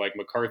 right? So like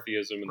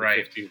McCarthyism in the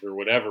 50s or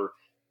whatever,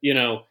 you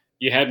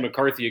had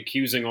McCarthy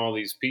accusing all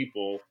these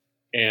people,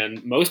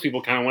 and most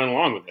people kind of went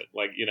along with it.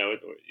 Like,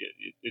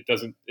 it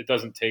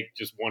doesn't take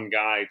just one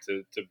guy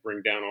to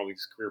bring down all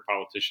these career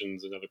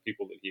politicians and other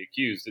people that he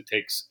accused. It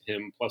takes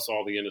him plus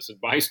all the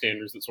innocent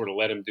bystanders that sort of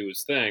let him do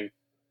his thing.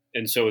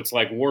 And so it's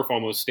like Worf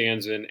almost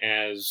stands in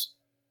as,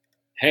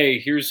 hey,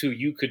 here's who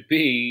you could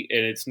be.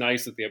 And it's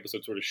nice that the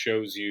episode sort of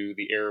shows you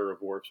the error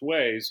of Worf's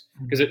ways,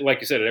 because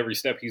like you said, at every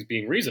step he's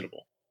being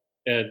reasonable.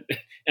 And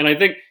I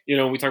think,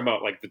 we talk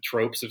about like the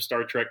tropes of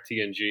Star Trek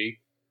TNG.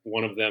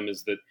 One of them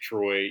is that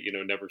Troy,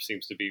 never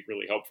seems to be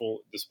really helpful,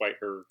 despite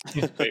her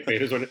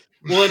betas.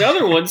 Well,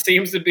 another one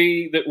seems to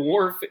be that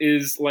Worf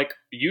is like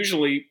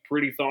usually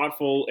pretty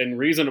thoughtful and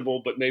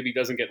reasonable, but maybe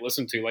doesn't get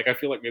listened to. Like, I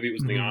feel like maybe it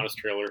was the Honest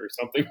trailer or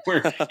something,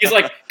 where he's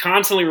like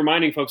constantly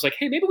reminding folks, like,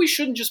 hey, maybe we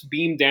shouldn't just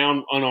beam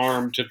down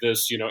unarmed to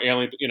this,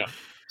 alien,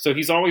 So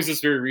he's always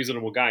this very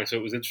reasonable guy. So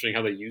it was interesting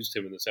how they used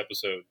him in this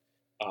episode,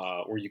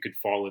 where you could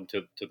fall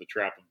into the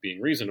trap of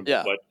being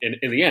reasonable, but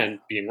in the end,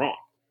 being wrong.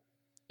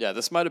 Yeah,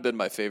 this might have been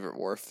my favorite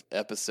Worf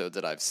episode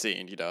that I've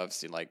seen. I've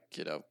seen like,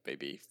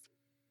 maybe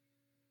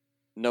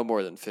no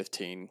more than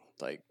 15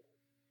 like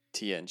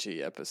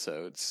TNG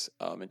episodes,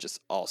 and just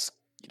all,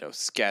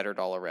 scattered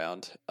all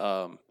around.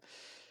 But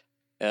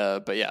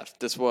yeah,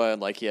 this one,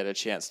 like, he had a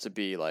chance to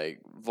be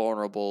like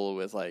vulnerable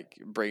with like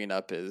bringing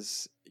up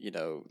his,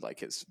 like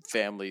his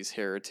family's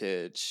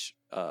heritage,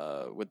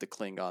 with the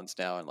Klingons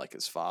now, and like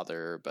his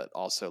father, but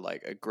also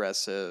like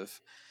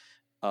aggressive,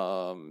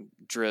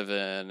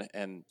 driven,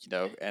 and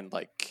and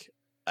like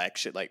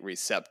actually like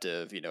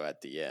receptive,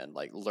 at the end,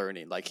 like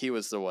learning. Like, he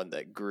was the one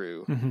that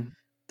grew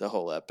the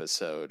whole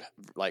episode.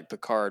 Like,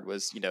 Picard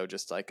was,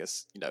 just like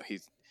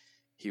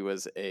he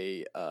was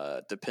a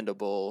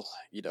dependable,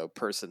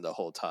 person the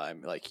whole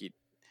time. Like, he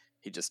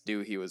just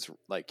knew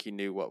he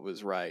knew what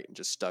was right and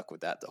just stuck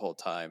with that the whole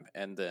time.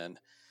 And then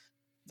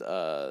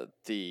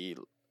the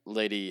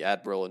Lady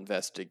Admiral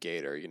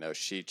investigator,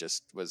 she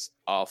just was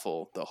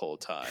awful the whole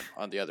time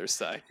on the other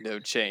side. No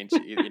change,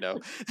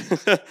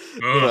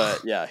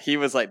 But yeah, he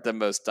was like the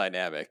most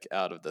dynamic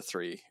out of the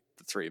three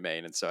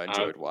main, and so I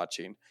enjoyed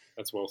watching.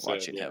 That's well said.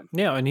 Watching him.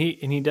 Yeah, and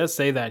he does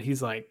say that.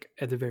 He's like,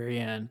 at the very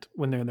end,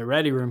 when they're in the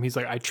ready room, he's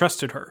like, I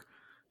trusted her.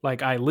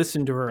 Like, I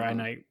listened to her,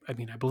 and I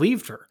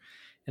believed her.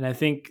 And I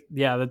think,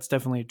 yeah, that's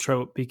definitely a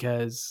trope,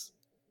 because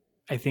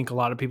I think a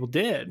lot of people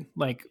did.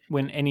 Like,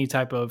 when any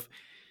type of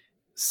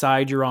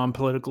side you're on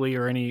politically,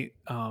 or any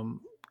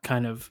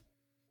kind of,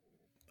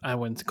 I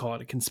wouldn't call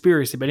it a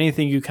conspiracy, but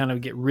anything you kind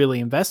of get really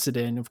invested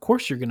in, of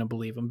course you're going to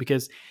believe them,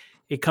 because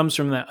it comes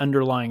from that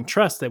underlying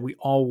trust that we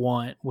all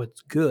want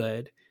what's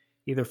good,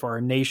 either for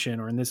our nation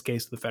or in this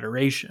case, the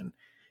Federation.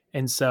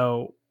 And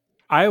so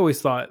I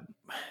always thought,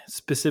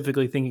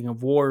 specifically thinking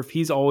of Worf,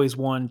 he's always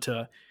one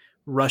to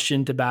rush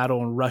into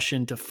battle and rush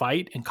into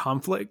fight and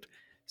conflict.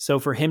 So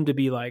for him to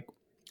be like,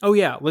 oh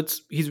yeah,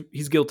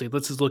 he's guilty.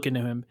 Let's just look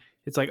into him.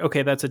 It's like,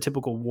 okay, that's a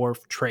typical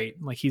Worf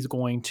trait. Like he's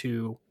going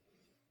to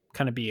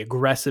kind of be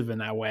aggressive in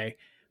that way.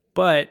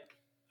 But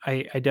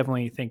I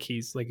definitely think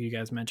he's, like you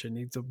guys mentioned,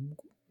 he's a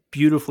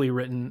beautifully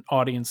written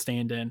audience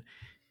stand-in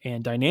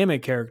and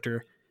dynamic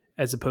character,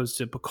 as opposed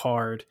to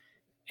Picard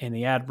and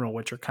the Admiral,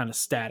 which are kind of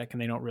static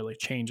and they don't really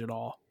change at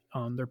all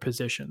on their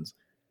positions.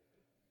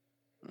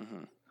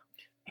 Mm-hmm.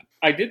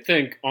 I did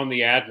think on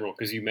the Admiral,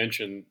 because you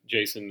mentioned,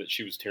 Jason, that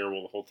she was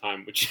terrible the whole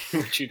time, which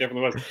she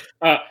definitely was.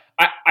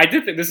 I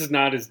did think this is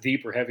not as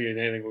deep or heavy as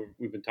anything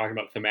we've been talking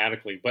about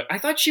thematically, but I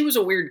thought she was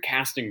a weird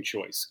casting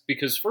choice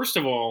because, first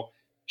of all,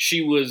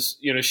 she was,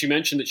 she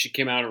mentioned that she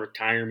came out of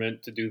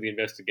retirement to do the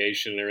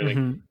investigation and everything,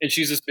 Mm-hmm. and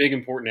she's this big,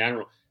 important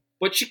Admiral.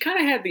 But she kind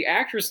of had, the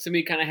actress to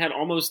me kind of had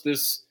almost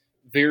this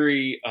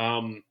very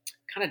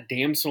kind of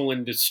damsel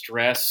in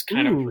distress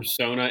kind of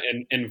persona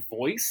and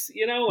voice,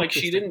 like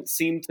she didn't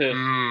seem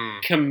to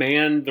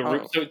command the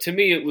room. So to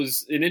me, it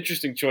was an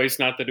interesting choice.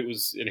 Not that it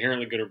was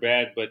inherently good or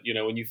bad, but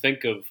when you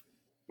think of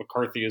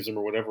McCarthyism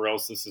or whatever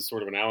else this is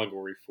sort of an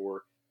allegory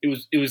for, it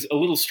was a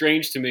little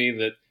strange to me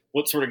that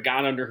what sort of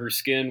got under her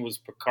skin was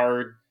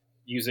Picard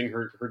using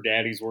her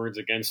daddy's words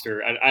against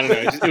her. I don't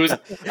know. It was.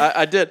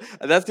 I did.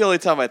 That's the only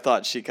time I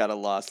thought she kind of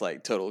lost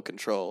like total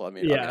control. I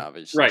mean,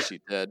 obviously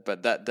she did,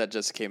 but that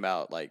just came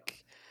out like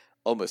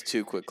almost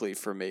too quickly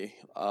for me.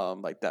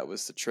 Like that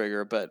was the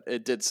trigger, but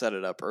it did set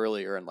it up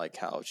earlier, and like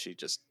how she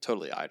just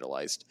totally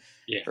idolized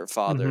her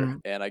father. Mm-hmm.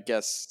 And I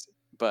guess,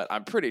 but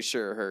I'm pretty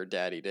sure her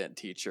daddy didn't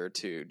teach her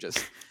to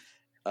just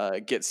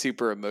get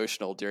super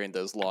emotional during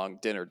those long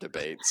dinner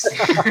debates.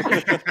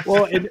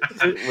 Well,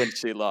 when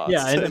she lost.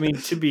 Yeah, and I mean,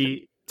 to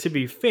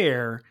be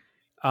fair,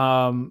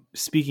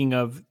 speaking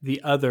of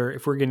the other,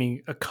 if we're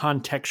getting a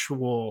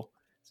contextual,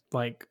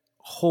 like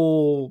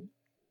whole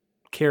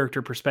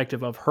character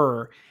perspective of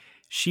her,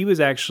 she was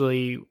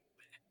actually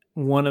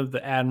one of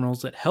the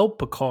admirals that helped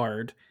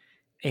Picard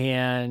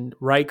and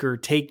Riker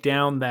take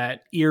down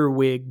that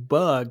earwig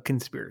bug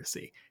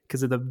conspiracy.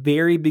 Because at the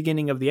very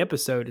beginning of the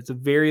episode, it's a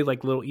very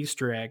like little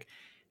Easter egg.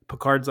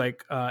 Picard's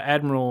like,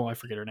 Admiral, I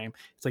forget her name.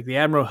 It's like the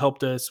Admiral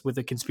helped us with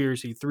a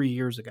conspiracy 3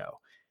 years ago.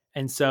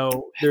 And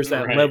so there's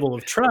that level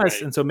of trust.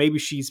 Right. And so maybe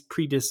she's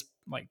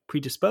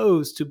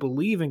predisposed to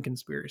believe in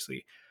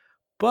conspiracy.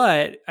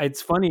 But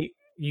it's funny,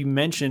 you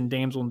mentioned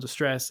damsel in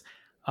distress.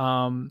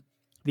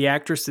 The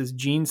actress is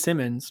Gene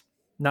Simmons.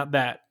 Not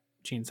that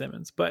Gene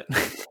Simmons, but...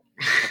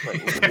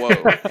 Whoa.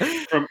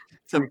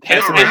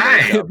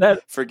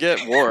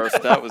 Forget Worf.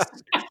 That was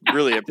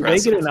really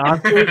impressive. Did they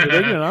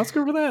get an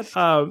Oscar for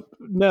that?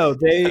 No,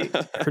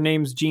 her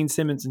name's Gene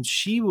Simmons, and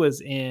she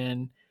was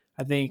in,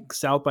 I think,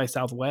 South by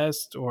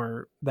Southwest,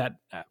 or that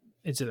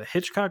it's a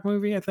Hitchcock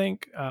movie, I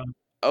think.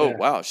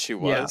 Wow, she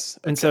was. Yeah.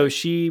 Okay. And so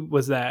she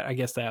was that, I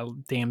guess, that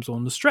damsel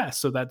in distress.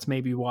 So that's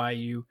maybe why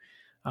you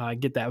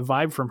get that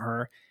vibe from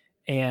her.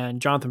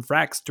 And Jonathan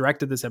Frakes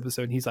directed this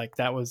episode, and he's like,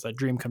 that was a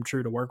dream come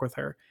true to work with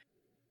her.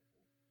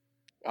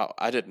 Oh,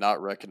 I did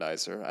not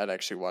recognize her. I'd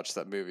actually watched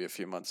that movie a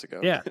few months ago.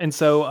 Yeah, and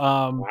so,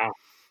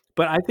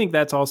 but I think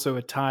that's also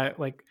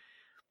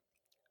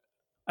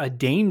a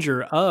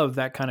danger of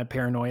that kind of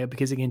paranoia,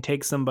 because it can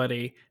take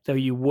somebody that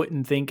you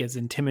wouldn't think is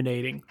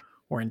intimidating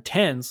or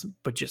intense,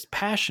 but just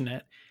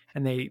passionate,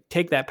 and they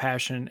take that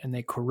passion and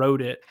they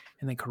corrode it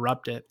and they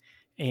corrupt it,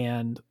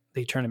 and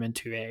they turn them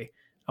into a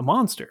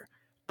monster.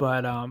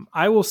 But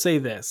I will say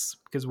this,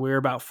 because we're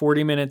about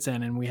 40 minutes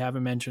in and we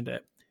haven't mentioned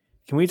it.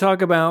 Can we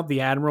talk about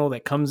the Admiral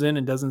that comes in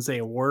and doesn't say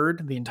a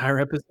word the entire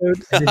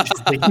episode?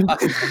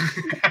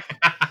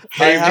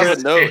 I have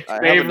a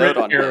note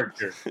on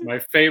character. My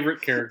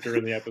favorite character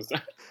in the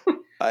episode.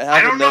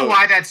 I don't know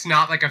why that's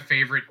not like a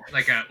favorite,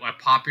 like a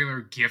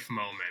popular GIF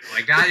moment.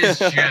 Like that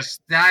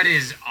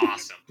is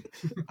awesome.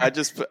 I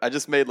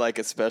just made like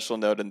a special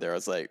note in there. I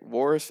was like,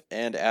 Worf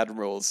and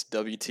Admiral's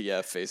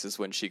WTF faces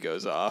when she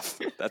goes off.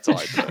 That's all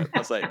I put. I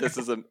was like, this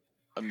is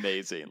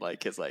amazing.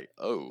 Like, it's like,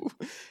 oh,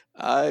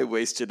 I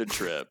wasted a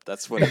trip.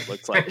 That's what it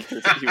looks like he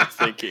was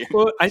thinking.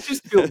 Well, I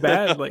just feel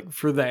bad like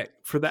for that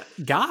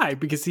guy,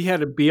 because he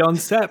had to be on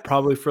set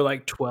probably for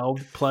like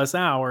 12 plus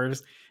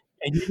hours,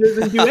 and he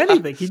doesn't do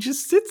anything. He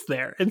just sits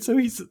there. And so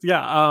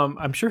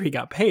I'm sure he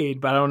got paid,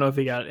 but I don't know if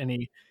he got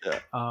any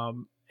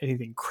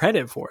anything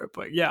credit for it.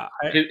 But yeah,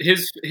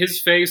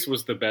 his face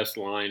was the best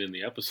line in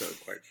the episode,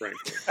 quite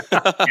frankly.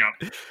 Yeah.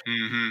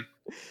 Mm-hmm.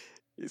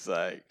 He's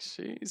like,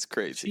 she's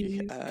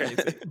crazy.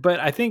 But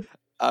I think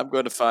I'm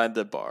going to find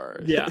the bar.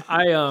 Yeah,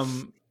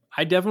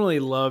 I definitely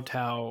loved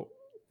how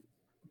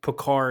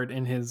Picard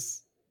in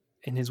his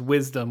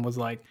wisdom was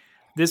like,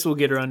 this will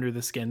get her under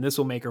the skin. This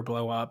will make her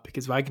blow up,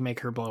 because if I can make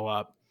her blow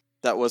up.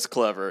 That was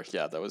clever.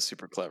 Yeah, that was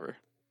super clever.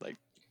 Like,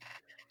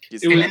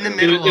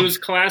 it was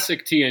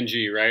classic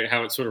TNG, right?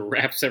 How it sort of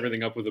wraps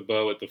everything up with a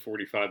bow at the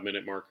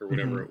 45-minute mark or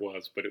whatever it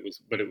was. But it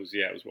was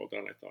well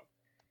done, I thought.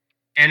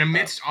 And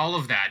amidst all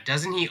of that,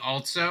 doesn't he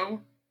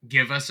also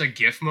give us a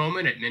GIF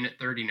moment at minute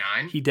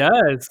 39? He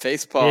does.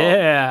 Facepalm.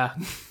 Yeah.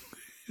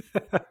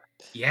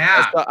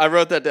 Yeah. I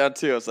wrote that down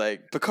too. I was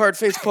like, Picard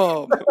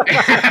facepalm.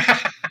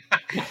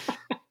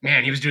 Man,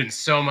 Man, he was doing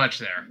so much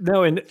there.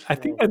 No, and I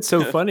think that's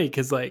so funny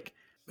because, like,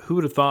 who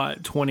would have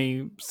thought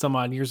 20 some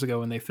odd years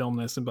ago when they filmed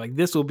this and be like,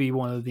 this will be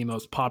one of the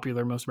most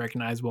popular, most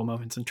recognizable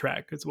moments in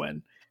Trek is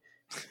when.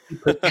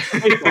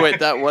 Wait,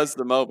 that was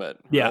the moment.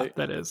 Yeah, right?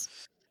 that is.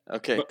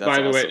 Okay. But, That's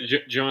by the awesome.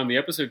 way, John, the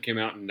episode came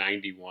out in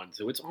 91,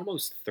 so it's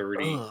almost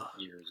 30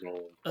 years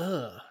old.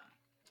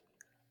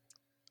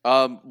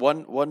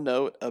 One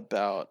note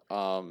about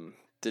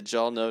did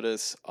y'all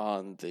notice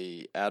on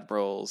the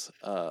Admiral's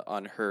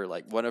on her,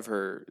 like, one of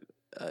her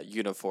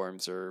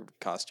uniforms or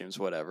costumes,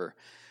 whatever,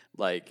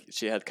 like,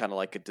 she had kind of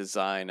like a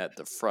design at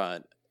the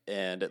front,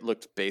 and it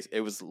looked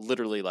it was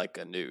literally like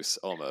a noose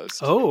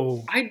almost.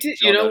 Oh, I did.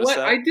 y'all You know notice what?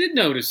 that? I did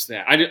notice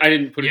that. I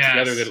didn't put it Yes.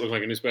 together that it looked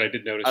like a noose, but I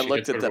did notice. I she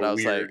looked had at sort that. of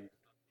a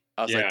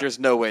I was weird, like, there's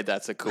no way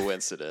that's a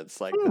coincidence.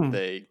 Like, that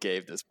they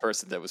gave this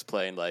person that was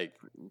playing, like,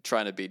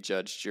 trying to be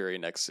judge, jury,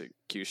 and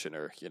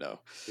executioner. You know.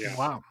 yeah.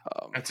 wow.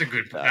 That's a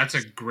great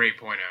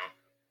point out.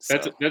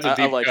 That's So, a deep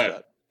I like cut.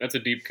 that. That's a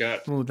deep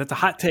cut. Ooh, that's a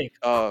hot take.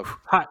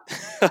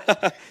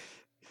 Hot.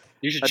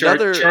 You should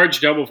Another- charge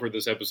double for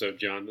this episode,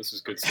 John. This is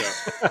good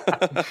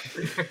stuff.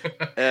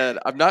 And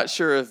I'm not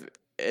sure if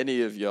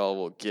any of y'all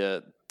will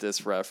get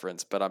this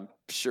reference, but I'm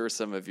sure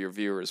some of your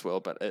viewers will.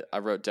 But I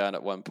wrote down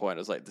at one point,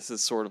 I was like, this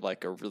is sort of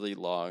like a really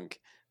long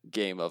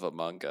game of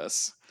Among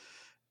Us.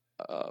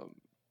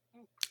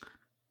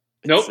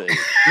 Nope.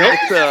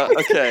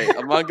 Okay,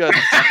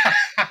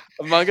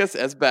 Among Us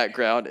as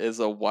background is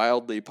a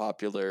wildly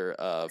popular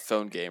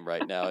phone game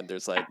right now, and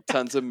there's like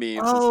tons of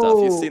memes and stuff.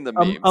 You've seen the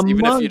memes,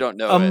 even if you don't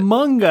know it.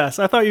 Among Us.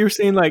 I thought you were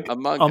saying like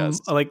Among Us.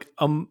 like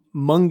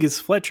Among Us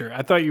Fletcher.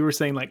 I thought you were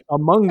saying like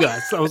Among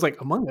Us. I was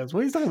like, Among Us?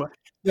 What are you talking about?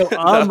 No,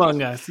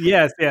 Among Us.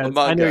 Yes. Among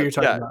I know Us, what you're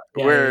talking about.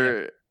 Yeah,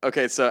 where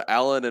okay, so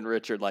Alan and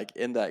Richard, like,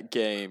 in that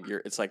game,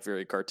 it's like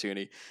very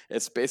cartoony.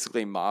 It's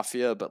basically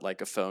Mafia, but like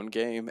a phone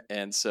game,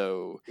 and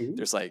so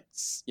there's like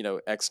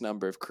X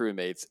number of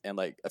crewmates, and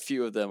like a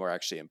few of them are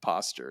actually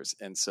imposters,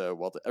 and so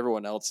while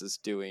everyone else is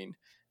doing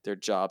their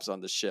jobs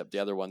on the ship, the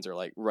other ones are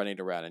like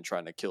running around and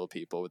trying to kill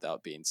people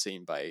without being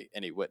seen by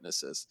any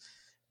witnesses.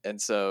 And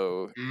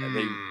so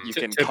you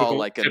can call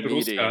like a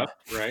meeting, stuff,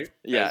 right?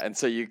 Yeah, and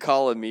so you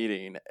call a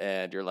meeting,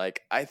 and you're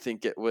like, I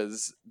think it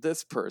was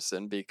this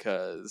person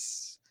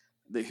because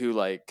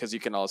you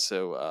can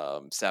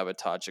also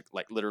sabotage,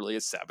 like, literally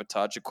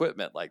sabotage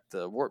equipment, like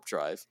the warp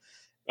drive.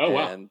 Oh,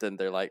 wow. And then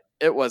they're like,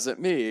 it wasn't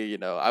me.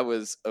 I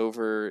was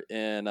over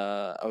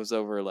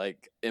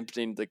like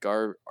emptying the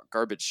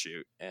garbage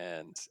chute,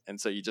 and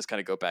so you just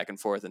kind of go back and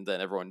forth, and then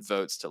everyone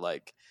votes to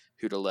like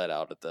who to let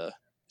out at the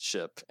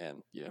ship,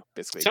 and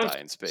basically die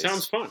in space.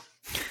 Sounds fun.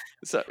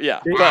 So yeah,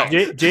 Wow.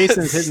 but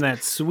Jason's hitting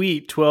that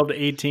sweet 12 to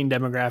 18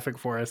 demographic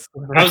for us.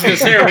 I was going to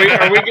say,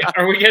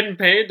 are we getting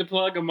paid to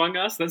plug Among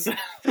Us? That's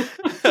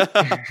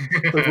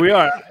If we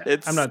are.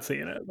 I'm not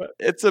seeing it, but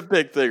it's a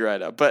big thing right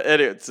now. But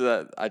anyway,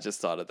 I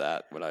just thought of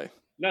that when I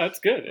no, that's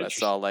good. I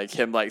saw like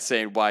him like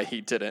saying why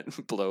he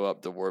didn't blow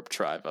up the warp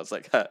drive. I was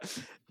like,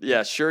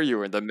 yeah, sure, you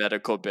were in the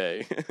medical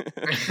bay.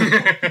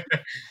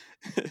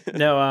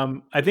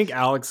 no, I think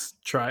Alex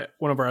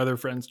one of our other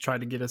friends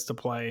tried to get us to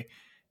play,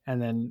 and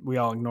then we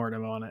all ignored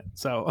him on it.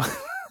 So,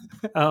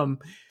 no,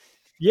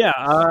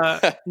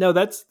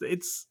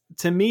 it's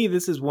to me,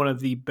 this is one of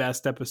the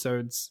best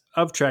episodes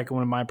of Trek and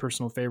one of my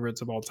personal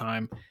favorites of all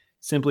time,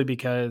 simply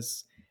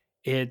because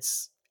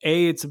it's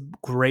a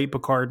great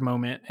Picard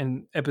moment,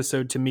 and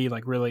episode to me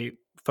like really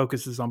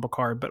focuses on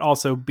Picard, but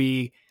also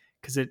B,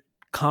 because it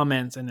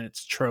comments and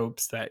its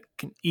tropes that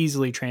can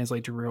easily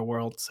translate to real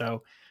world.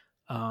 So,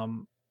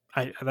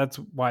 that's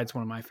why it's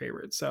one of my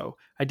favorites. So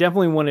I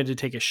definitely wanted to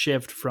take a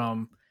shift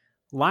from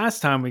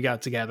last time we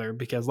got together,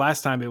 because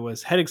last time it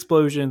was head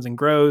explosions and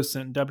gross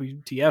and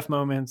WTF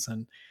moments,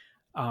 and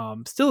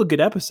still a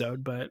good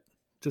episode, but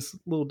just a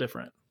little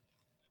different.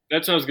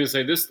 That's what I was going to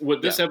say.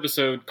 This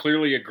episode,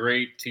 clearly a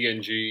great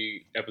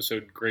TNG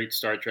episode, great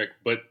Star Trek,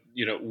 but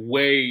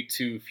way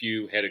too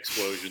few head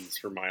explosions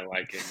for my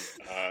liking.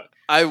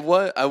 I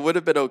would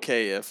have been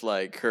okay if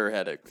like her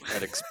head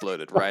had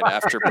exploded right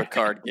after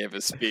Picard gave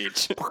his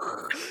speech.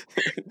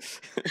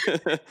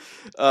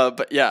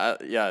 But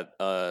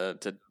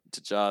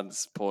to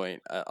John's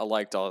point, I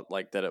liked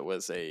that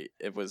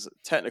it was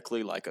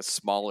technically like a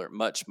smaller,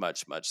 much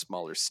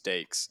smaller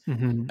stakes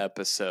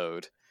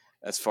episode,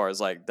 as far as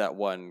like that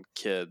one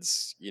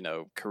kid's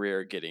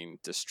career getting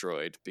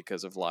destroyed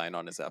because of lying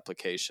on his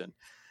application,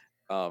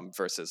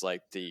 versus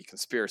like the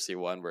conspiracy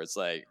one where it's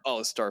like,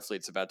 oh,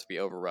 Starfleet's about to be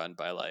overrun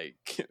by like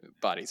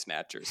body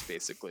snatchers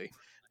basically.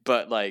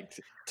 But like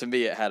to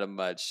me it had a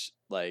much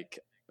like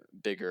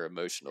bigger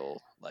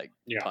emotional like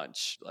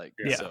punch, like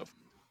so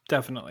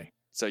definitely.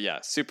 So yeah,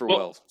 super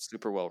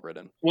well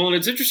written. Well, and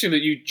it's interesting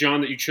that you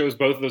chose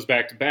both of those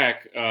back to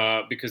back,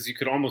 because you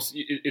could almost,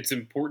 it's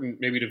important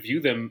maybe to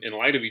view them in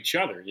light of each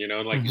other,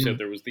 and like you said,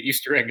 there was the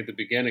Easter egg at the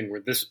beginning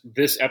where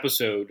this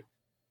episode,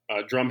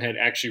 Drumhead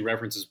actually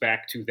references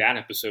back to that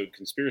episode,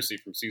 Conspiracy,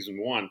 from season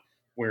 1,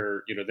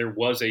 where, there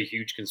was a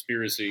huge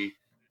conspiracy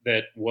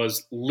that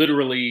was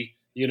literally,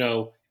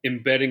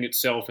 embedding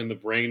itself in the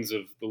brains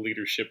of the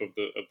leadership of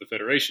the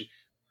Federation.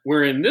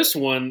 Where in this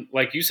one,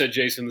 like you said,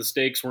 Jason, the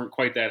stakes weren't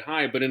quite that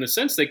high, but in a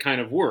sense they kind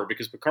of were,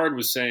 because Picard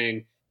was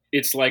saying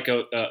it's like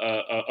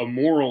a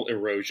moral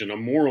erosion, a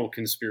moral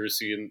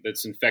conspiracy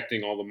that's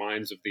infecting all the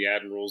minds of the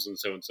admirals and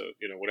so,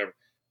 whatever.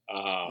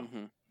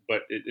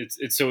 But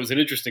it's so it's an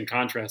interesting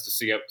contrast to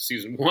see up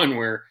season 1,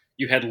 where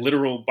you had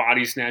literal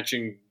body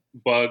snatching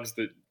bugs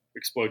that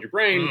explode your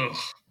brain,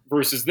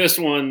 versus this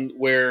one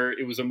where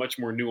it was a much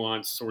more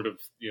nuanced, sort of,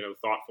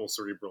 thoughtful,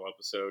 cerebral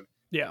episode.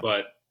 Yeah.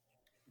 But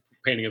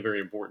painting a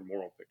very important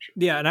moral picture.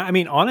 Yeah. And I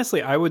mean,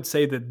 honestly, I would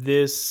say that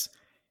this,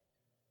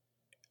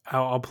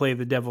 I'll play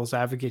the devil's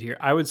advocate here.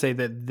 I would say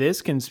that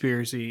this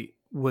conspiracy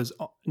was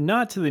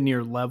not to the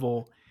near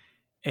level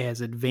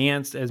as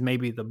advanced as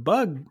maybe the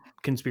bug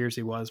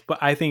conspiracy was, but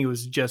I think it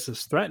was just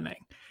as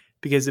threatening.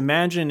 Because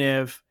imagine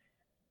if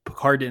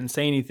Picard didn't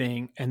say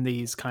anything and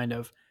these kind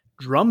of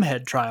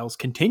Drumhead trials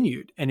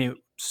continued and it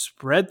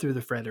spread through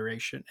the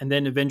Federation. And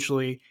then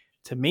eventually,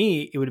 to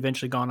me, it would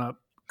eventually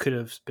could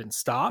have been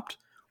stopped,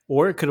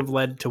 or it could have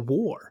led to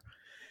war.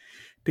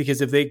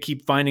 Because if they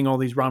keep finding all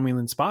these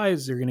Romulan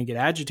spies, they're going to get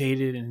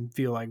agitated and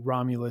feel like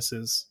Romulus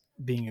is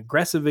being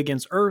aggressive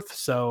against Earth.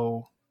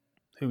 So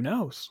who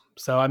knows?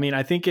 So, I mean,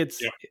 I think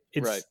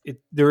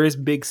there is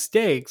big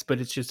stakes, but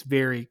it's just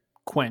very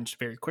quenched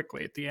very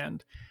quickly at the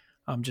end.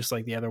 Just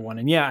like the other one.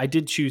 And yeah, I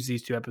did choose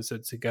these 2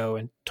 episodes to go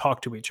and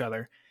talk to each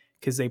other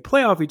because they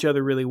play off each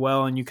other really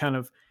well. And you kind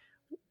of,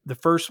 the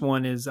first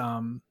one is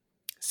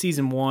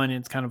season 1. And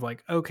it's kind of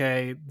like,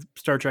 okay,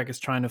 Star Trek is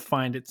trying to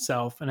find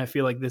itself. And I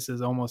feel like this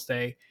is almost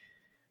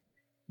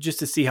just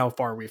to see how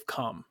far we've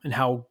come and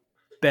how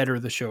better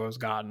the show has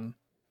gotten,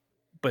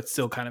 but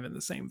still kind of in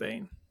the same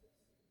vein.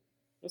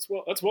 That's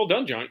well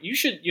done, John. You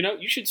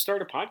should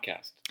start a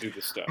podcast to do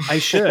this stuff. I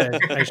should.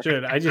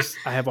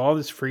 I have all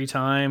this free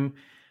time.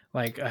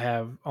 Like, I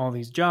have all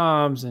these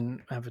jobs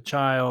and I have a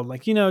child.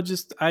 Like, I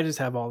just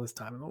have all this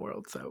time in the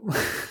world. So,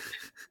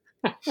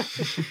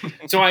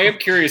 so I am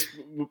curious,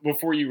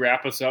 before you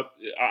wrap us up,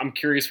 I'm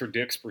curious for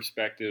Dick's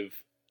perspective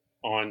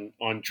on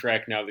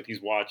Trek now that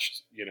he's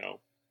watched,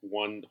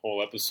 one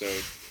whole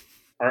episode.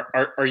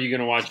 Are you going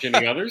to watch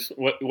any others?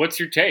 What's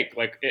your take?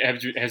 Like,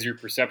 has your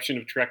perception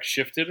of Trek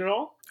shifted at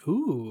all?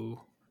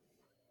 Ooh.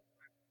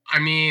 I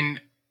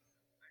mean,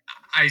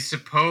 I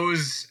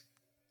suppose.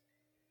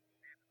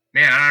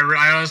 Man,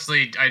 I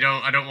honestly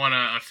don't want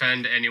to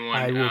offend anyone.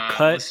 I will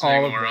cut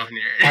all of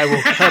it. I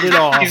will cut it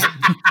all. He's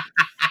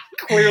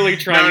clearly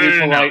trying to be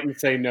polite and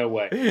say no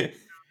way.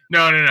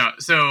 No.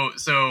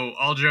 So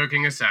all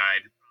joking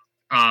aside,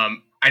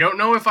 I don't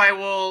know if I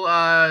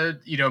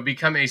will,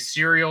 become a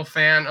serial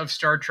fan of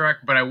Star Trek,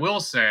 but I will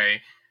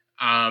say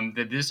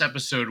that this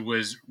episode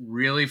was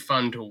really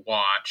fun to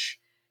watch.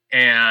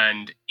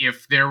 And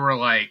if there were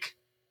like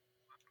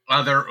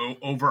other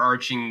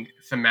overarching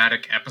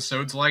thematic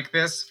episodes like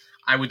this,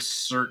 I would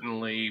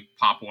certainly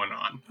pop one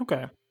on.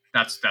 Okay.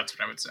 That's what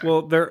I would say.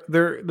 Well,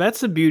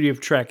 that's the beauty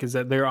of Trek, is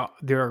that there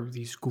are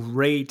these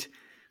great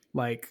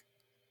like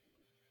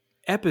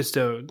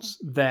episodes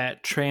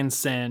that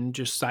transcend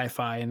just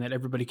sci-fi and that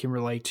everybody can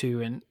relate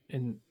to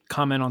and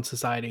comment on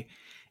society.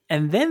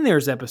 And then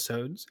there's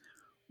episodes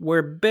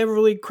where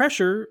Beverly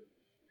Crusher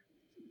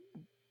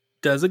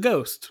does a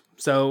ghost.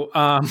 So,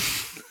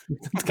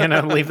 kind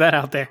of leave that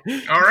out there.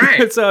 All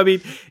right. So, I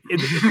mean,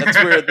 that's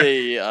where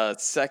the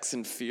sex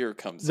and fear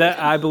comes in.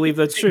 I believe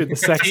that's true. The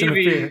sex and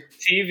fear.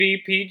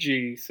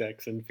 TVPG,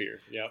 sex and fear.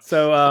 Yeah.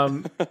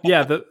 So,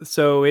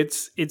 so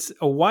it's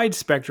a wide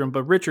spectrum.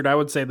 But Richard, I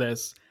would say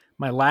this: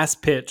 my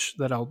last pitch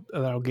that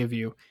I'll give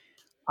you,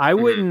 I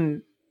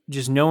wouldn't,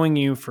 just knowing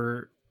you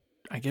for,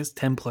 I guess,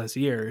 10 plus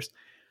years,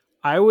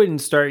 I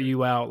wouldn't start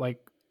you out like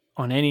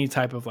on any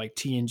type of like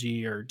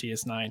TNG or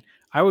DS9.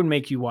 I would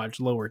make you watch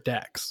Lower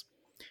Decks,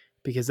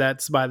 because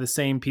that's by the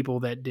same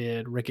people that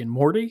did Rick and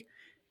Morty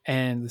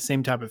and the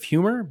same type of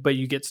humor, but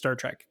you get Star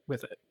Trek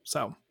with it.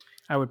 So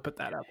I would put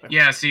that out there.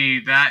 Yeah, see,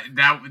 that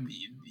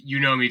you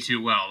know me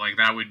too well. Like,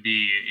 that would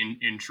be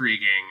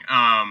intriguing.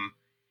 I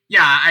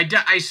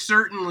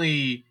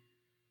certainly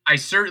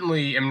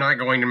am not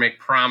going to make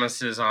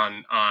promises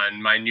on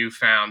my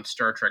newfound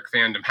Star Trek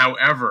fandom.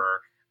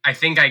 However, I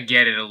think I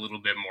get it a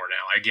little bit more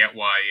now. I get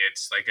why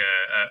it's like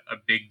a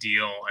big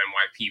deal and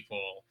why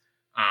people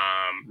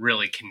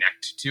really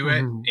connect to it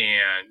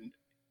and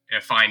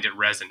find it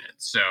resonant.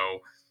 So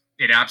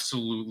it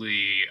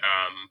absolutely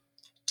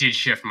did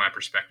shift my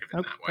perspective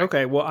in that way.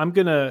 Okay, well, I'm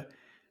gonna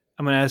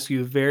ask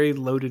you a very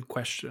loaded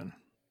question.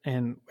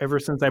 And ever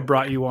since I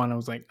brought you on, I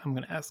was like, I'm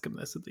gonna ask him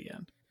this at the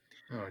end.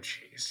 Oh,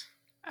 jeez.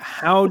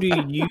 How do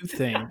you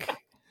think?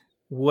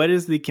 What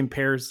is the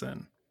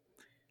comparison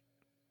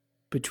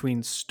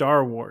between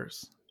Star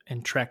Wars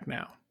and Trek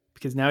now?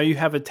 Because now you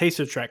have a taste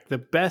of Trek, the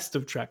best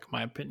of Trek, in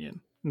my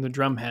opinion, in the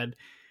Drumhead,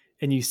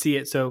 and you see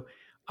it. So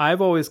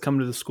I've always come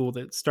to the school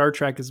that Star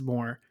Trek is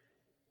more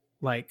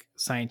like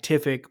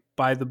scientific,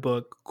 by the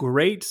book,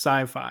 great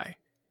sci-fi,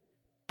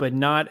 but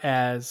not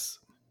as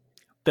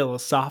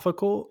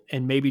philosophical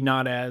and maybe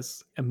not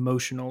as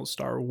emotional as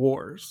Star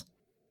Wars.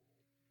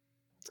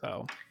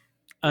 So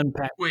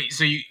unpack. Wait,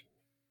 so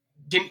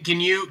can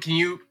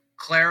you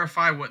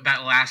clarify what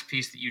that last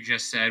piece that you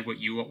just said? What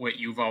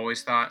you've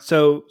always thought?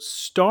 So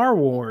Star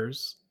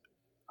Wars,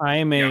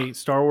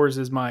 Star Wars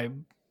is my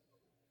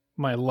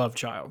love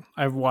child.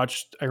 I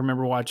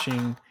remember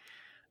watching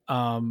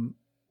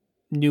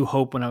New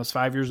Hope when I was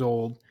 5 years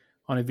old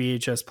on a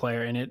VHS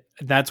player, and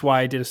that's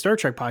why I did a Star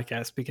Trek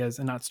podcast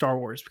and not Star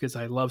Wars, because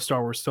I love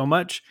Star Wars so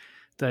much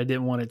that I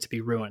didn't want it to be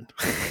ruined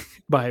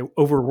by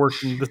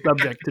overworking the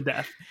subject to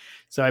death.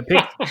 So I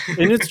picked,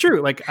 and it's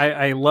true. Like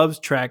I love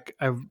Trek.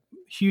 I'm a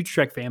huge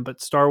Trek fan,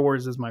 but Star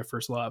Wars is my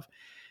first love.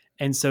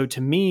 And so to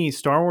me,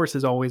 Star Wars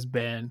has always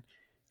been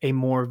a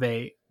more of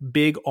a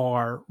big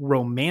R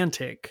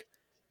romantic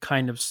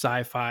kind of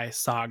sci-fi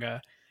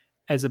saga,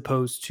 as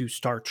opposed to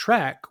Star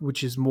Trek,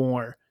 which is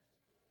more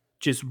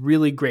just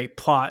really great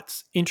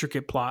plots,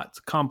 intricate plots,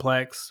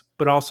 complex,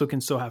 but also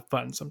can still have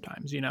fun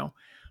sometimes,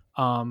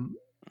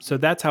 So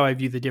that's how I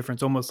view the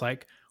difference, almost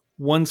like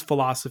one's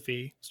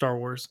philosophy, Star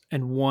Wars,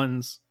 and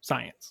one's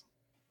science.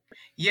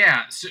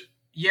 Yeah.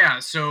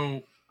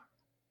 So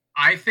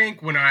I think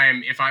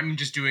if I'm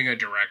just doing a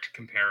direct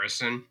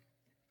comparison,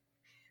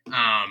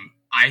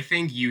 I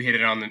think you hit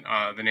it on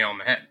the nail on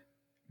the head,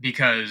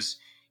 because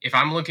if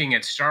I'm looking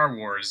at Star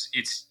Wars,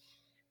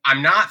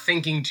 I'm not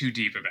thinking too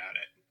deep about it.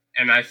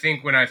 And I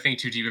think when I think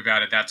too deep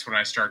about it, that's when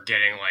I start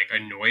getting like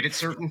annoyed at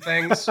certain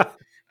things.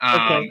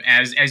 Okay.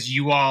 As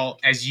you all.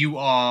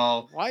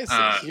 Why is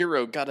the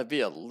hero gotta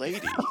be a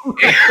lady?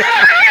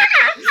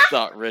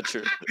 Thought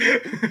Richard.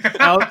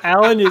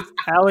 Alan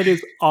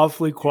is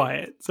awfully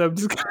quiet, so I'm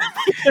just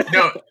gonna...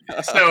 No.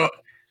 So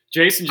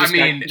Jason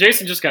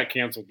just got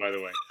canceled, by the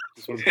way.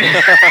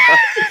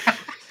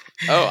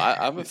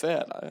 I'm a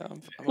fan.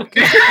 I'm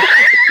okay.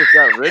 It's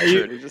not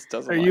Richard. He just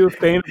doesn't. Are you a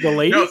fan of the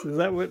ladies? No. Is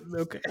that what?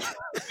 Okay.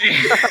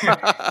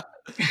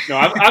 No,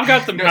 I've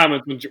got some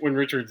comments when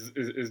Richard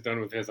is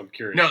done with his. I'm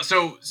curious. No,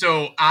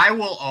 so I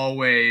will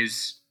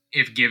always,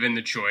 if given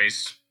the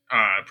choice,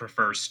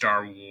 prefer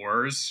Star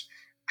Wars.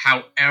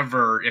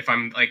 However, if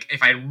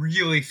I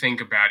really think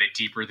about it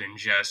deeper than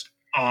just,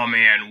 oh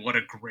man, what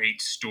a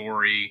great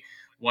story,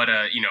 what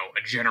a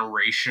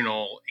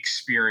generational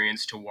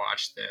experience to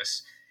watch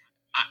this.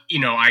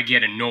 I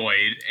get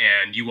annoyed,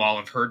 and you all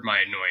have heard my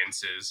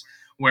annoyances.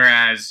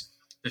 Whereas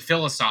the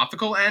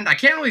philosophical end, I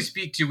can't really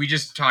speak to. We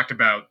just talked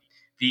about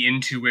the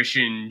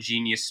intuition,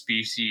 genius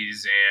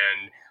species,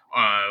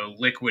 and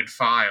liquid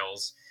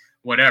files,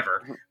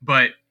 whatever.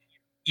 But,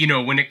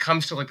 when it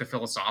comes to like the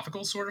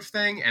philosophical sort of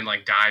thing and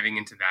like diving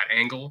into that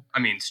angle, I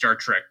mean, Star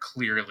Trek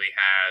clearly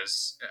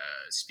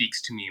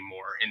speaks to me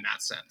more in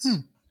that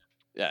sense.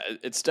 Yeah,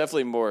 it's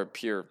definitely more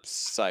pure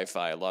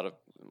sci-fi. A lot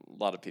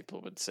of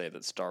people would say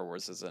that Star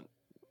Wars isn't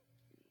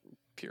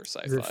pure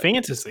sci-fi. Is it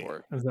fantasy?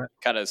 Or is that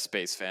kind of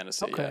space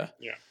fantasy? Okay.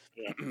 Yeah.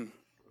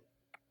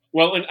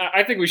 Well, and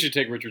I think we should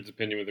take Richard's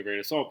opinion with a grain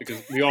of salt, because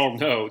we all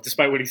know,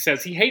 despite what he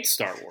says, he hates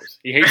Star Wars.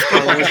 He hates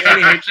Star Wars and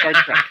he hates Star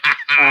Trek.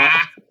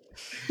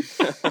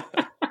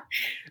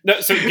 No,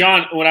 so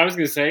John, what I was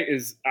going to say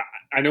is,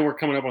 I know we're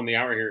coming up on the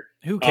hour here.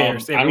 Who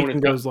cares? We can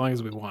go as long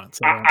as we want.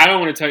 So I don't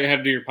want to tell you how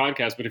to do your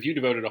podcast, but if you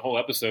devoted a whole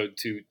episode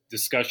to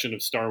discussion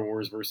of Star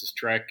Wars versus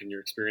Trek and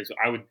your experience,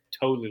 I would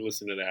totally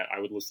listen to that.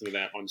 I would listen to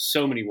that on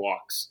so many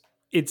walks.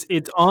 It's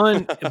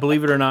on,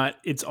 believe it or not,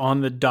 it's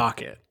on the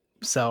docket.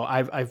 So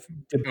I've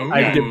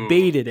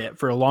debated it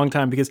for a long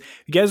time, because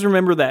you guys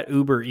remember that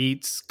Uber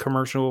Eats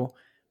commercial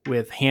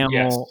with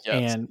Hamill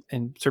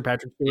and Sir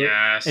Patrick Stewart?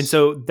 Yes. And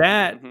so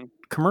that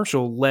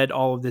commercial led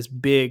all of this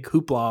big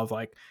hoopla of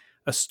like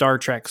a Star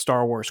Trek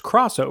Star Wars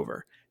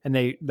crossover,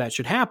 and that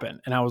should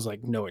happen. And I was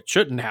like, no, it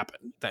shouldn't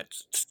happen.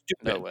 That's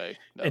stupid. No way.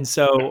 No. And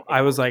so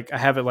I was like, I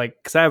have it like,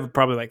 because I have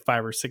probably like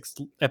 5 or 6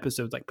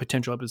 episodes, like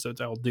potential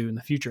episodes I will do in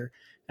the future,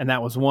 and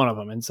that was one of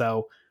them. And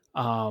so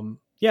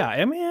yeah,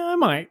 I mean, I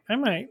might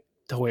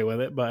toy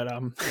with it, but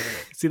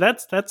see,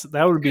 that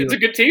would be. It's a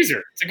good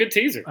teaser. It's a good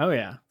teaser. Oh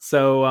yeah.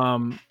 So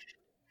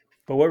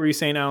but what were you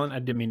saying, Alan? I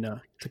didn't mean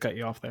to cut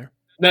you off there.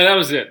 No, that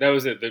was it.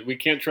 That we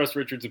can't trust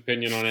Richard's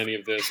opinion on any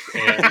of this,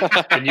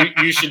 and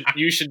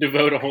you should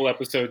devote a whole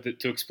episode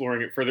to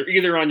exploring it further,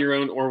 either on your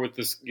own or with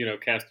this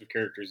cast of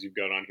characters you've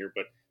got on here.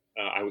 But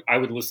I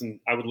would listen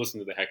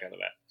to the heck out of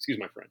that. Excuse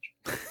my French.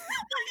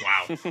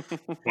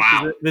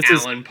 Wow. This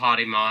Alan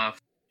Podimov.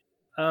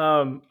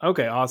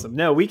 Okay, awesome.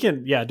 No, we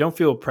can. Yeah, don't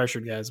feel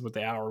pressured, guys. With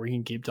the hour, we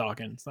can keep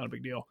talking. It's not a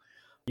big deal.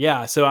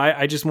 Yeah. So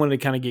I just wanted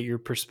to kind of get your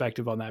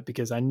perspective on that,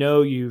 because I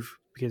know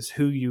because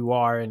who you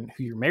are and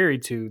who you're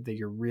married to, that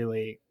you're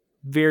really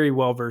very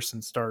well versed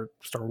in Star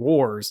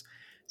Wars.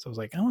 So I was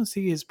like, I want to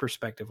see his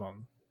perspective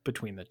on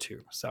between the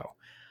two. So,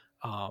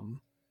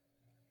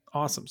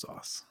 awesome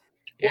sauce.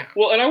 Yeah.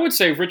 Well, and I would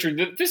say,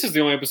 Richard, this is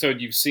the only episode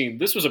you've seen.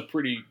 This was a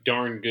pretty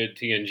darn good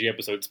TNG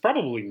episode. It's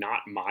probably not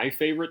my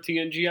favorite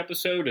TNG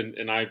episode,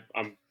 and I'm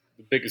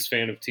the biggest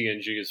fan of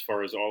TNG as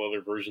far as all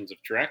other versions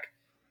of Trek.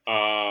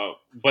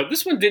 But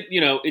this one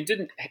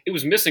it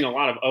was missing a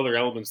lot of other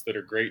elements that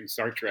are great in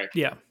Star Trek.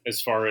 Yeah. As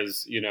far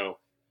as,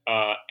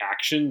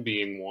 action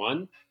being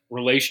one.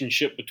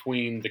 relationship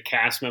between the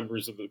cast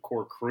members of the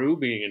core crew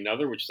being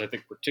another, which is, I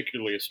think,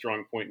 particularly a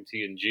strong point in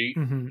TNG.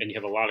 And you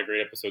have a lot of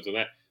great episodes of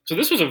that. So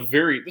this was a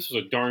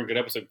darn good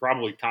episode,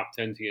 probably top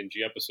 10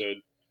 TNG episode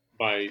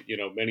by,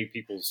 many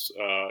people's,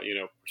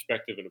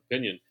 perspective and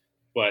opinion.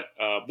 But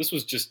this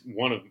was just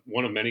one of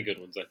many good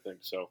ones, I think.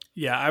 So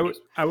yeah,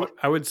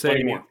 I would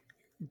say more.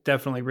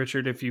 Definitely,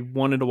 Richard, if you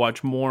wanted to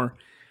watch more,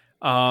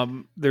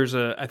 there's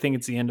I think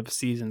it's the end of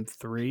season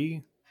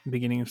 3,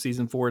 beginning of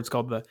season 4. It's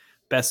called The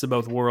Best of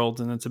Both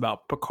Worlds, and it's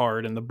about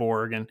Picard and the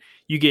Borg, and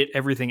you get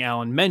everything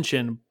Alan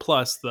mentioned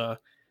plus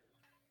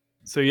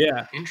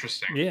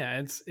interesting.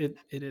 Yeah, it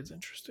is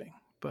interesting.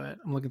 But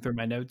I'm looking through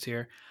my notes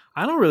here.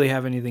 I don't really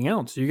have anything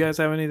else. Do you guys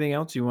have anything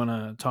else you want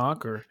to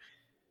talk or?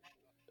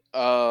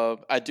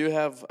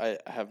 I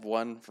have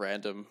one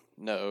random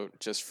note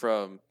just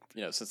from,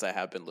 since I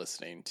have been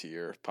listening to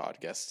your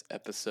podcast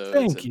episodes.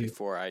 Thank you.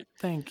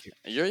 Thank you.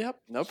 Yep,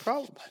 no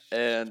problem.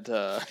 And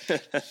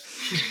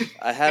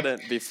I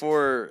hadn't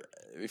before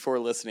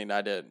listening.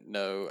 I didn't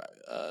know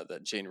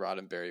that Gene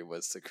Roddenberry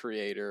was the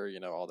creator.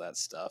 All that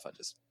stuff. I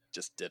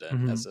just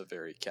didn't as a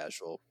very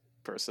casual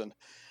person.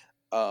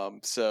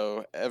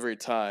 So every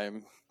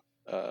time,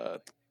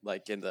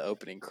 like in the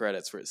opening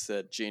credits where it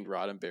said Gene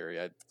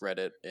Roddenberry, I read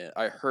it and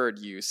I heard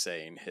you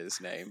saying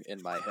his name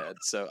in my head.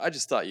 So I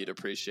just thought you'd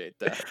appreciate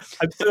that.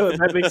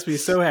 That makes me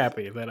so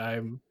happy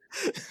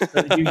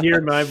that you hear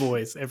my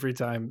voice every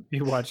time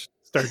you watch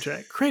Star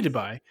Trek, created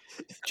by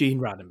Gene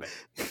Roddenberry.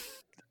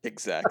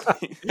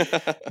 Exactly.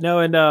 No,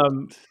 and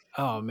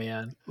oh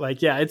man,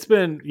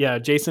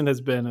 Jason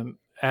has been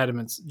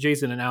adamant.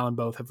 Jason and Alan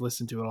both have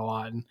listened to it a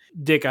lot, and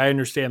Dick, I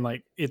understand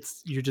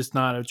you're just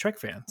not a Trek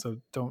fan, so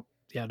don't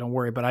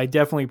worry. But I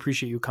definitely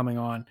appreciate you coming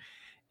on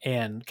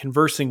and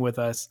conversing with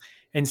us.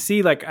 And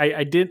see,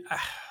 I did,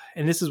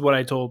 and this is what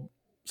I told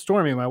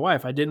Stormy, my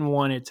wife. I didn't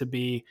want it to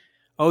be,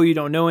 oh, you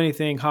don't know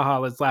anything, haha,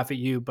 let's laugh at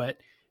you. But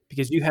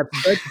because you have,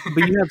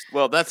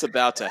 well, that's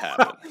about to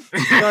happen.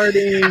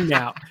 Starting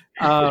now.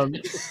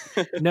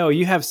 No,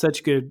 you have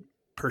such good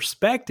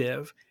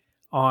perspective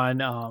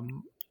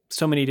on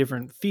so many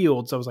different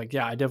fields. I was like,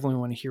 yeah, I definitely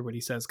want to hear what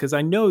he says because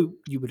I know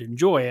you would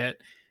enjoy it.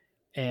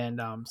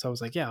 And so I was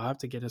like, yeah, I'll have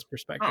to get his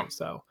perspective.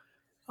 So,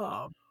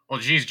 well,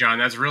 geez, John,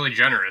 that's really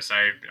generous.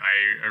 I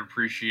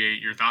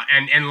appreciate your thought.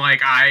 And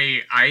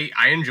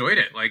I enjoyed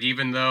it. Like,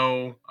 even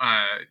though,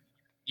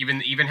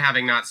 even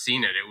having not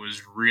seen it, it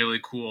was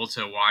really cool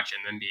to watch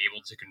and then be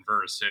able to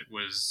converse. It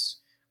was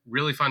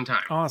really fun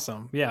time.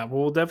 Awesome. Yeah.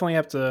 Well, we'll definitely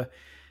have to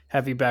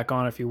have you back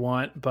on if you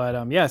want,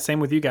 but yeah, same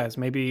with you guys.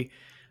 Maybe,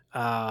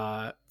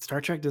 Star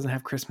Trek doesn't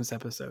have Christmas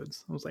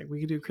episodes. I was like, we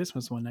could do a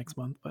Christmas one next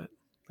month, but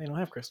they don't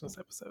have Christmas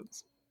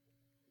episodes.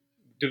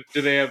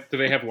 Do they have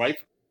Life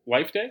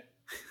Day?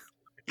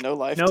 No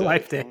Life Day. No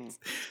Life Day.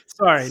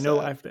 Sorry, no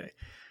Life Day.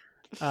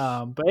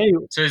 But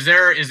anyway. So is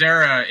there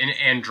an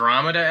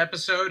Andromeda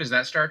episode? Is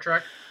that Star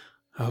Trek?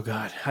 Oh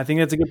God, I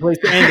think that's a good place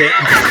to end it.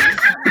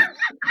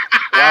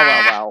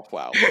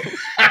 Wow.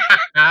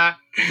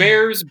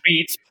 Bears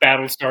beats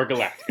Battlestar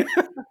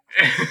Galactica.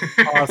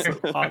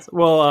 Awesome.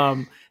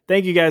 Well,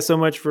 thank you guys so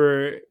much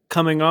for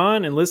coming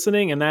on and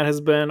listening. And that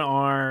has been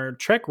our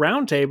Trek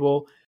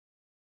Roundtable.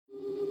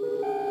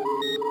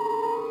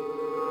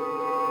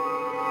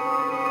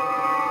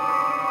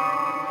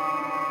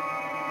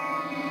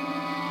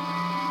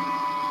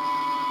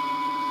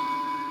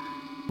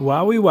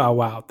 Wowie,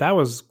 wow. That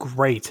was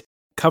great.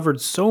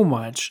 Covered so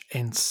much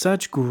and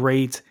such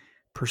great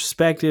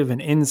perspective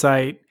and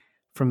insight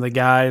from the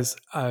guys.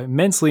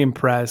 Immensely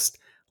impressed.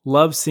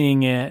 Love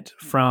seeing it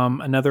from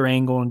another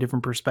angle and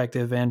different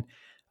perspective, and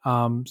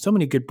so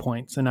many good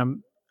points.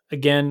 And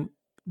again,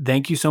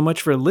 thank you so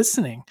much for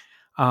listening.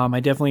 I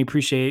definitely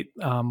appreciate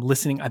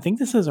listening. I think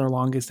this is our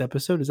longest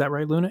episode. Is that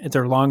right, Luna? It's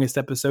our longest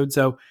episode.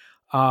 So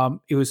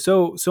it was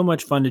so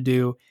much fun to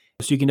do.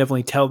 So you can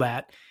definitely tell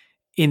that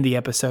in the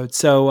episode.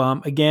 So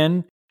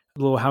again, a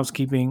little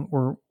housekeeping.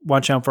 We're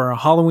watching out for our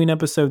Halloween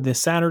episode this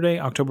Saturday,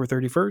 October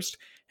 31st,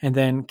 and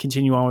then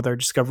continue on with our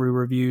Discovery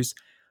reviews.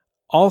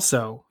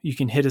 Also, you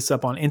can hit us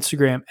up on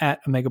Instagram at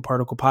Omega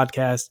Particle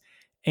Podcast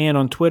and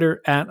on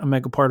Twitter at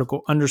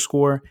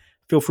OmegaParticle_.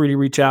 Feel free to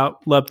reach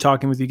out. Love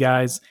talking with you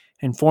guys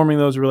and forming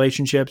those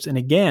relationships. And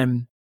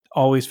again,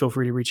 always feel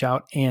free to reach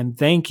out. And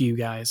thank you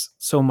guys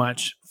so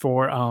much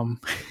for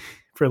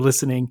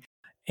listening.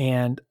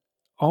 And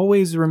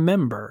always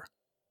remember,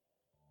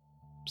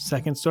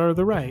 second star to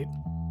the right,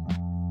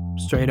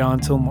 straight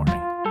on till morning.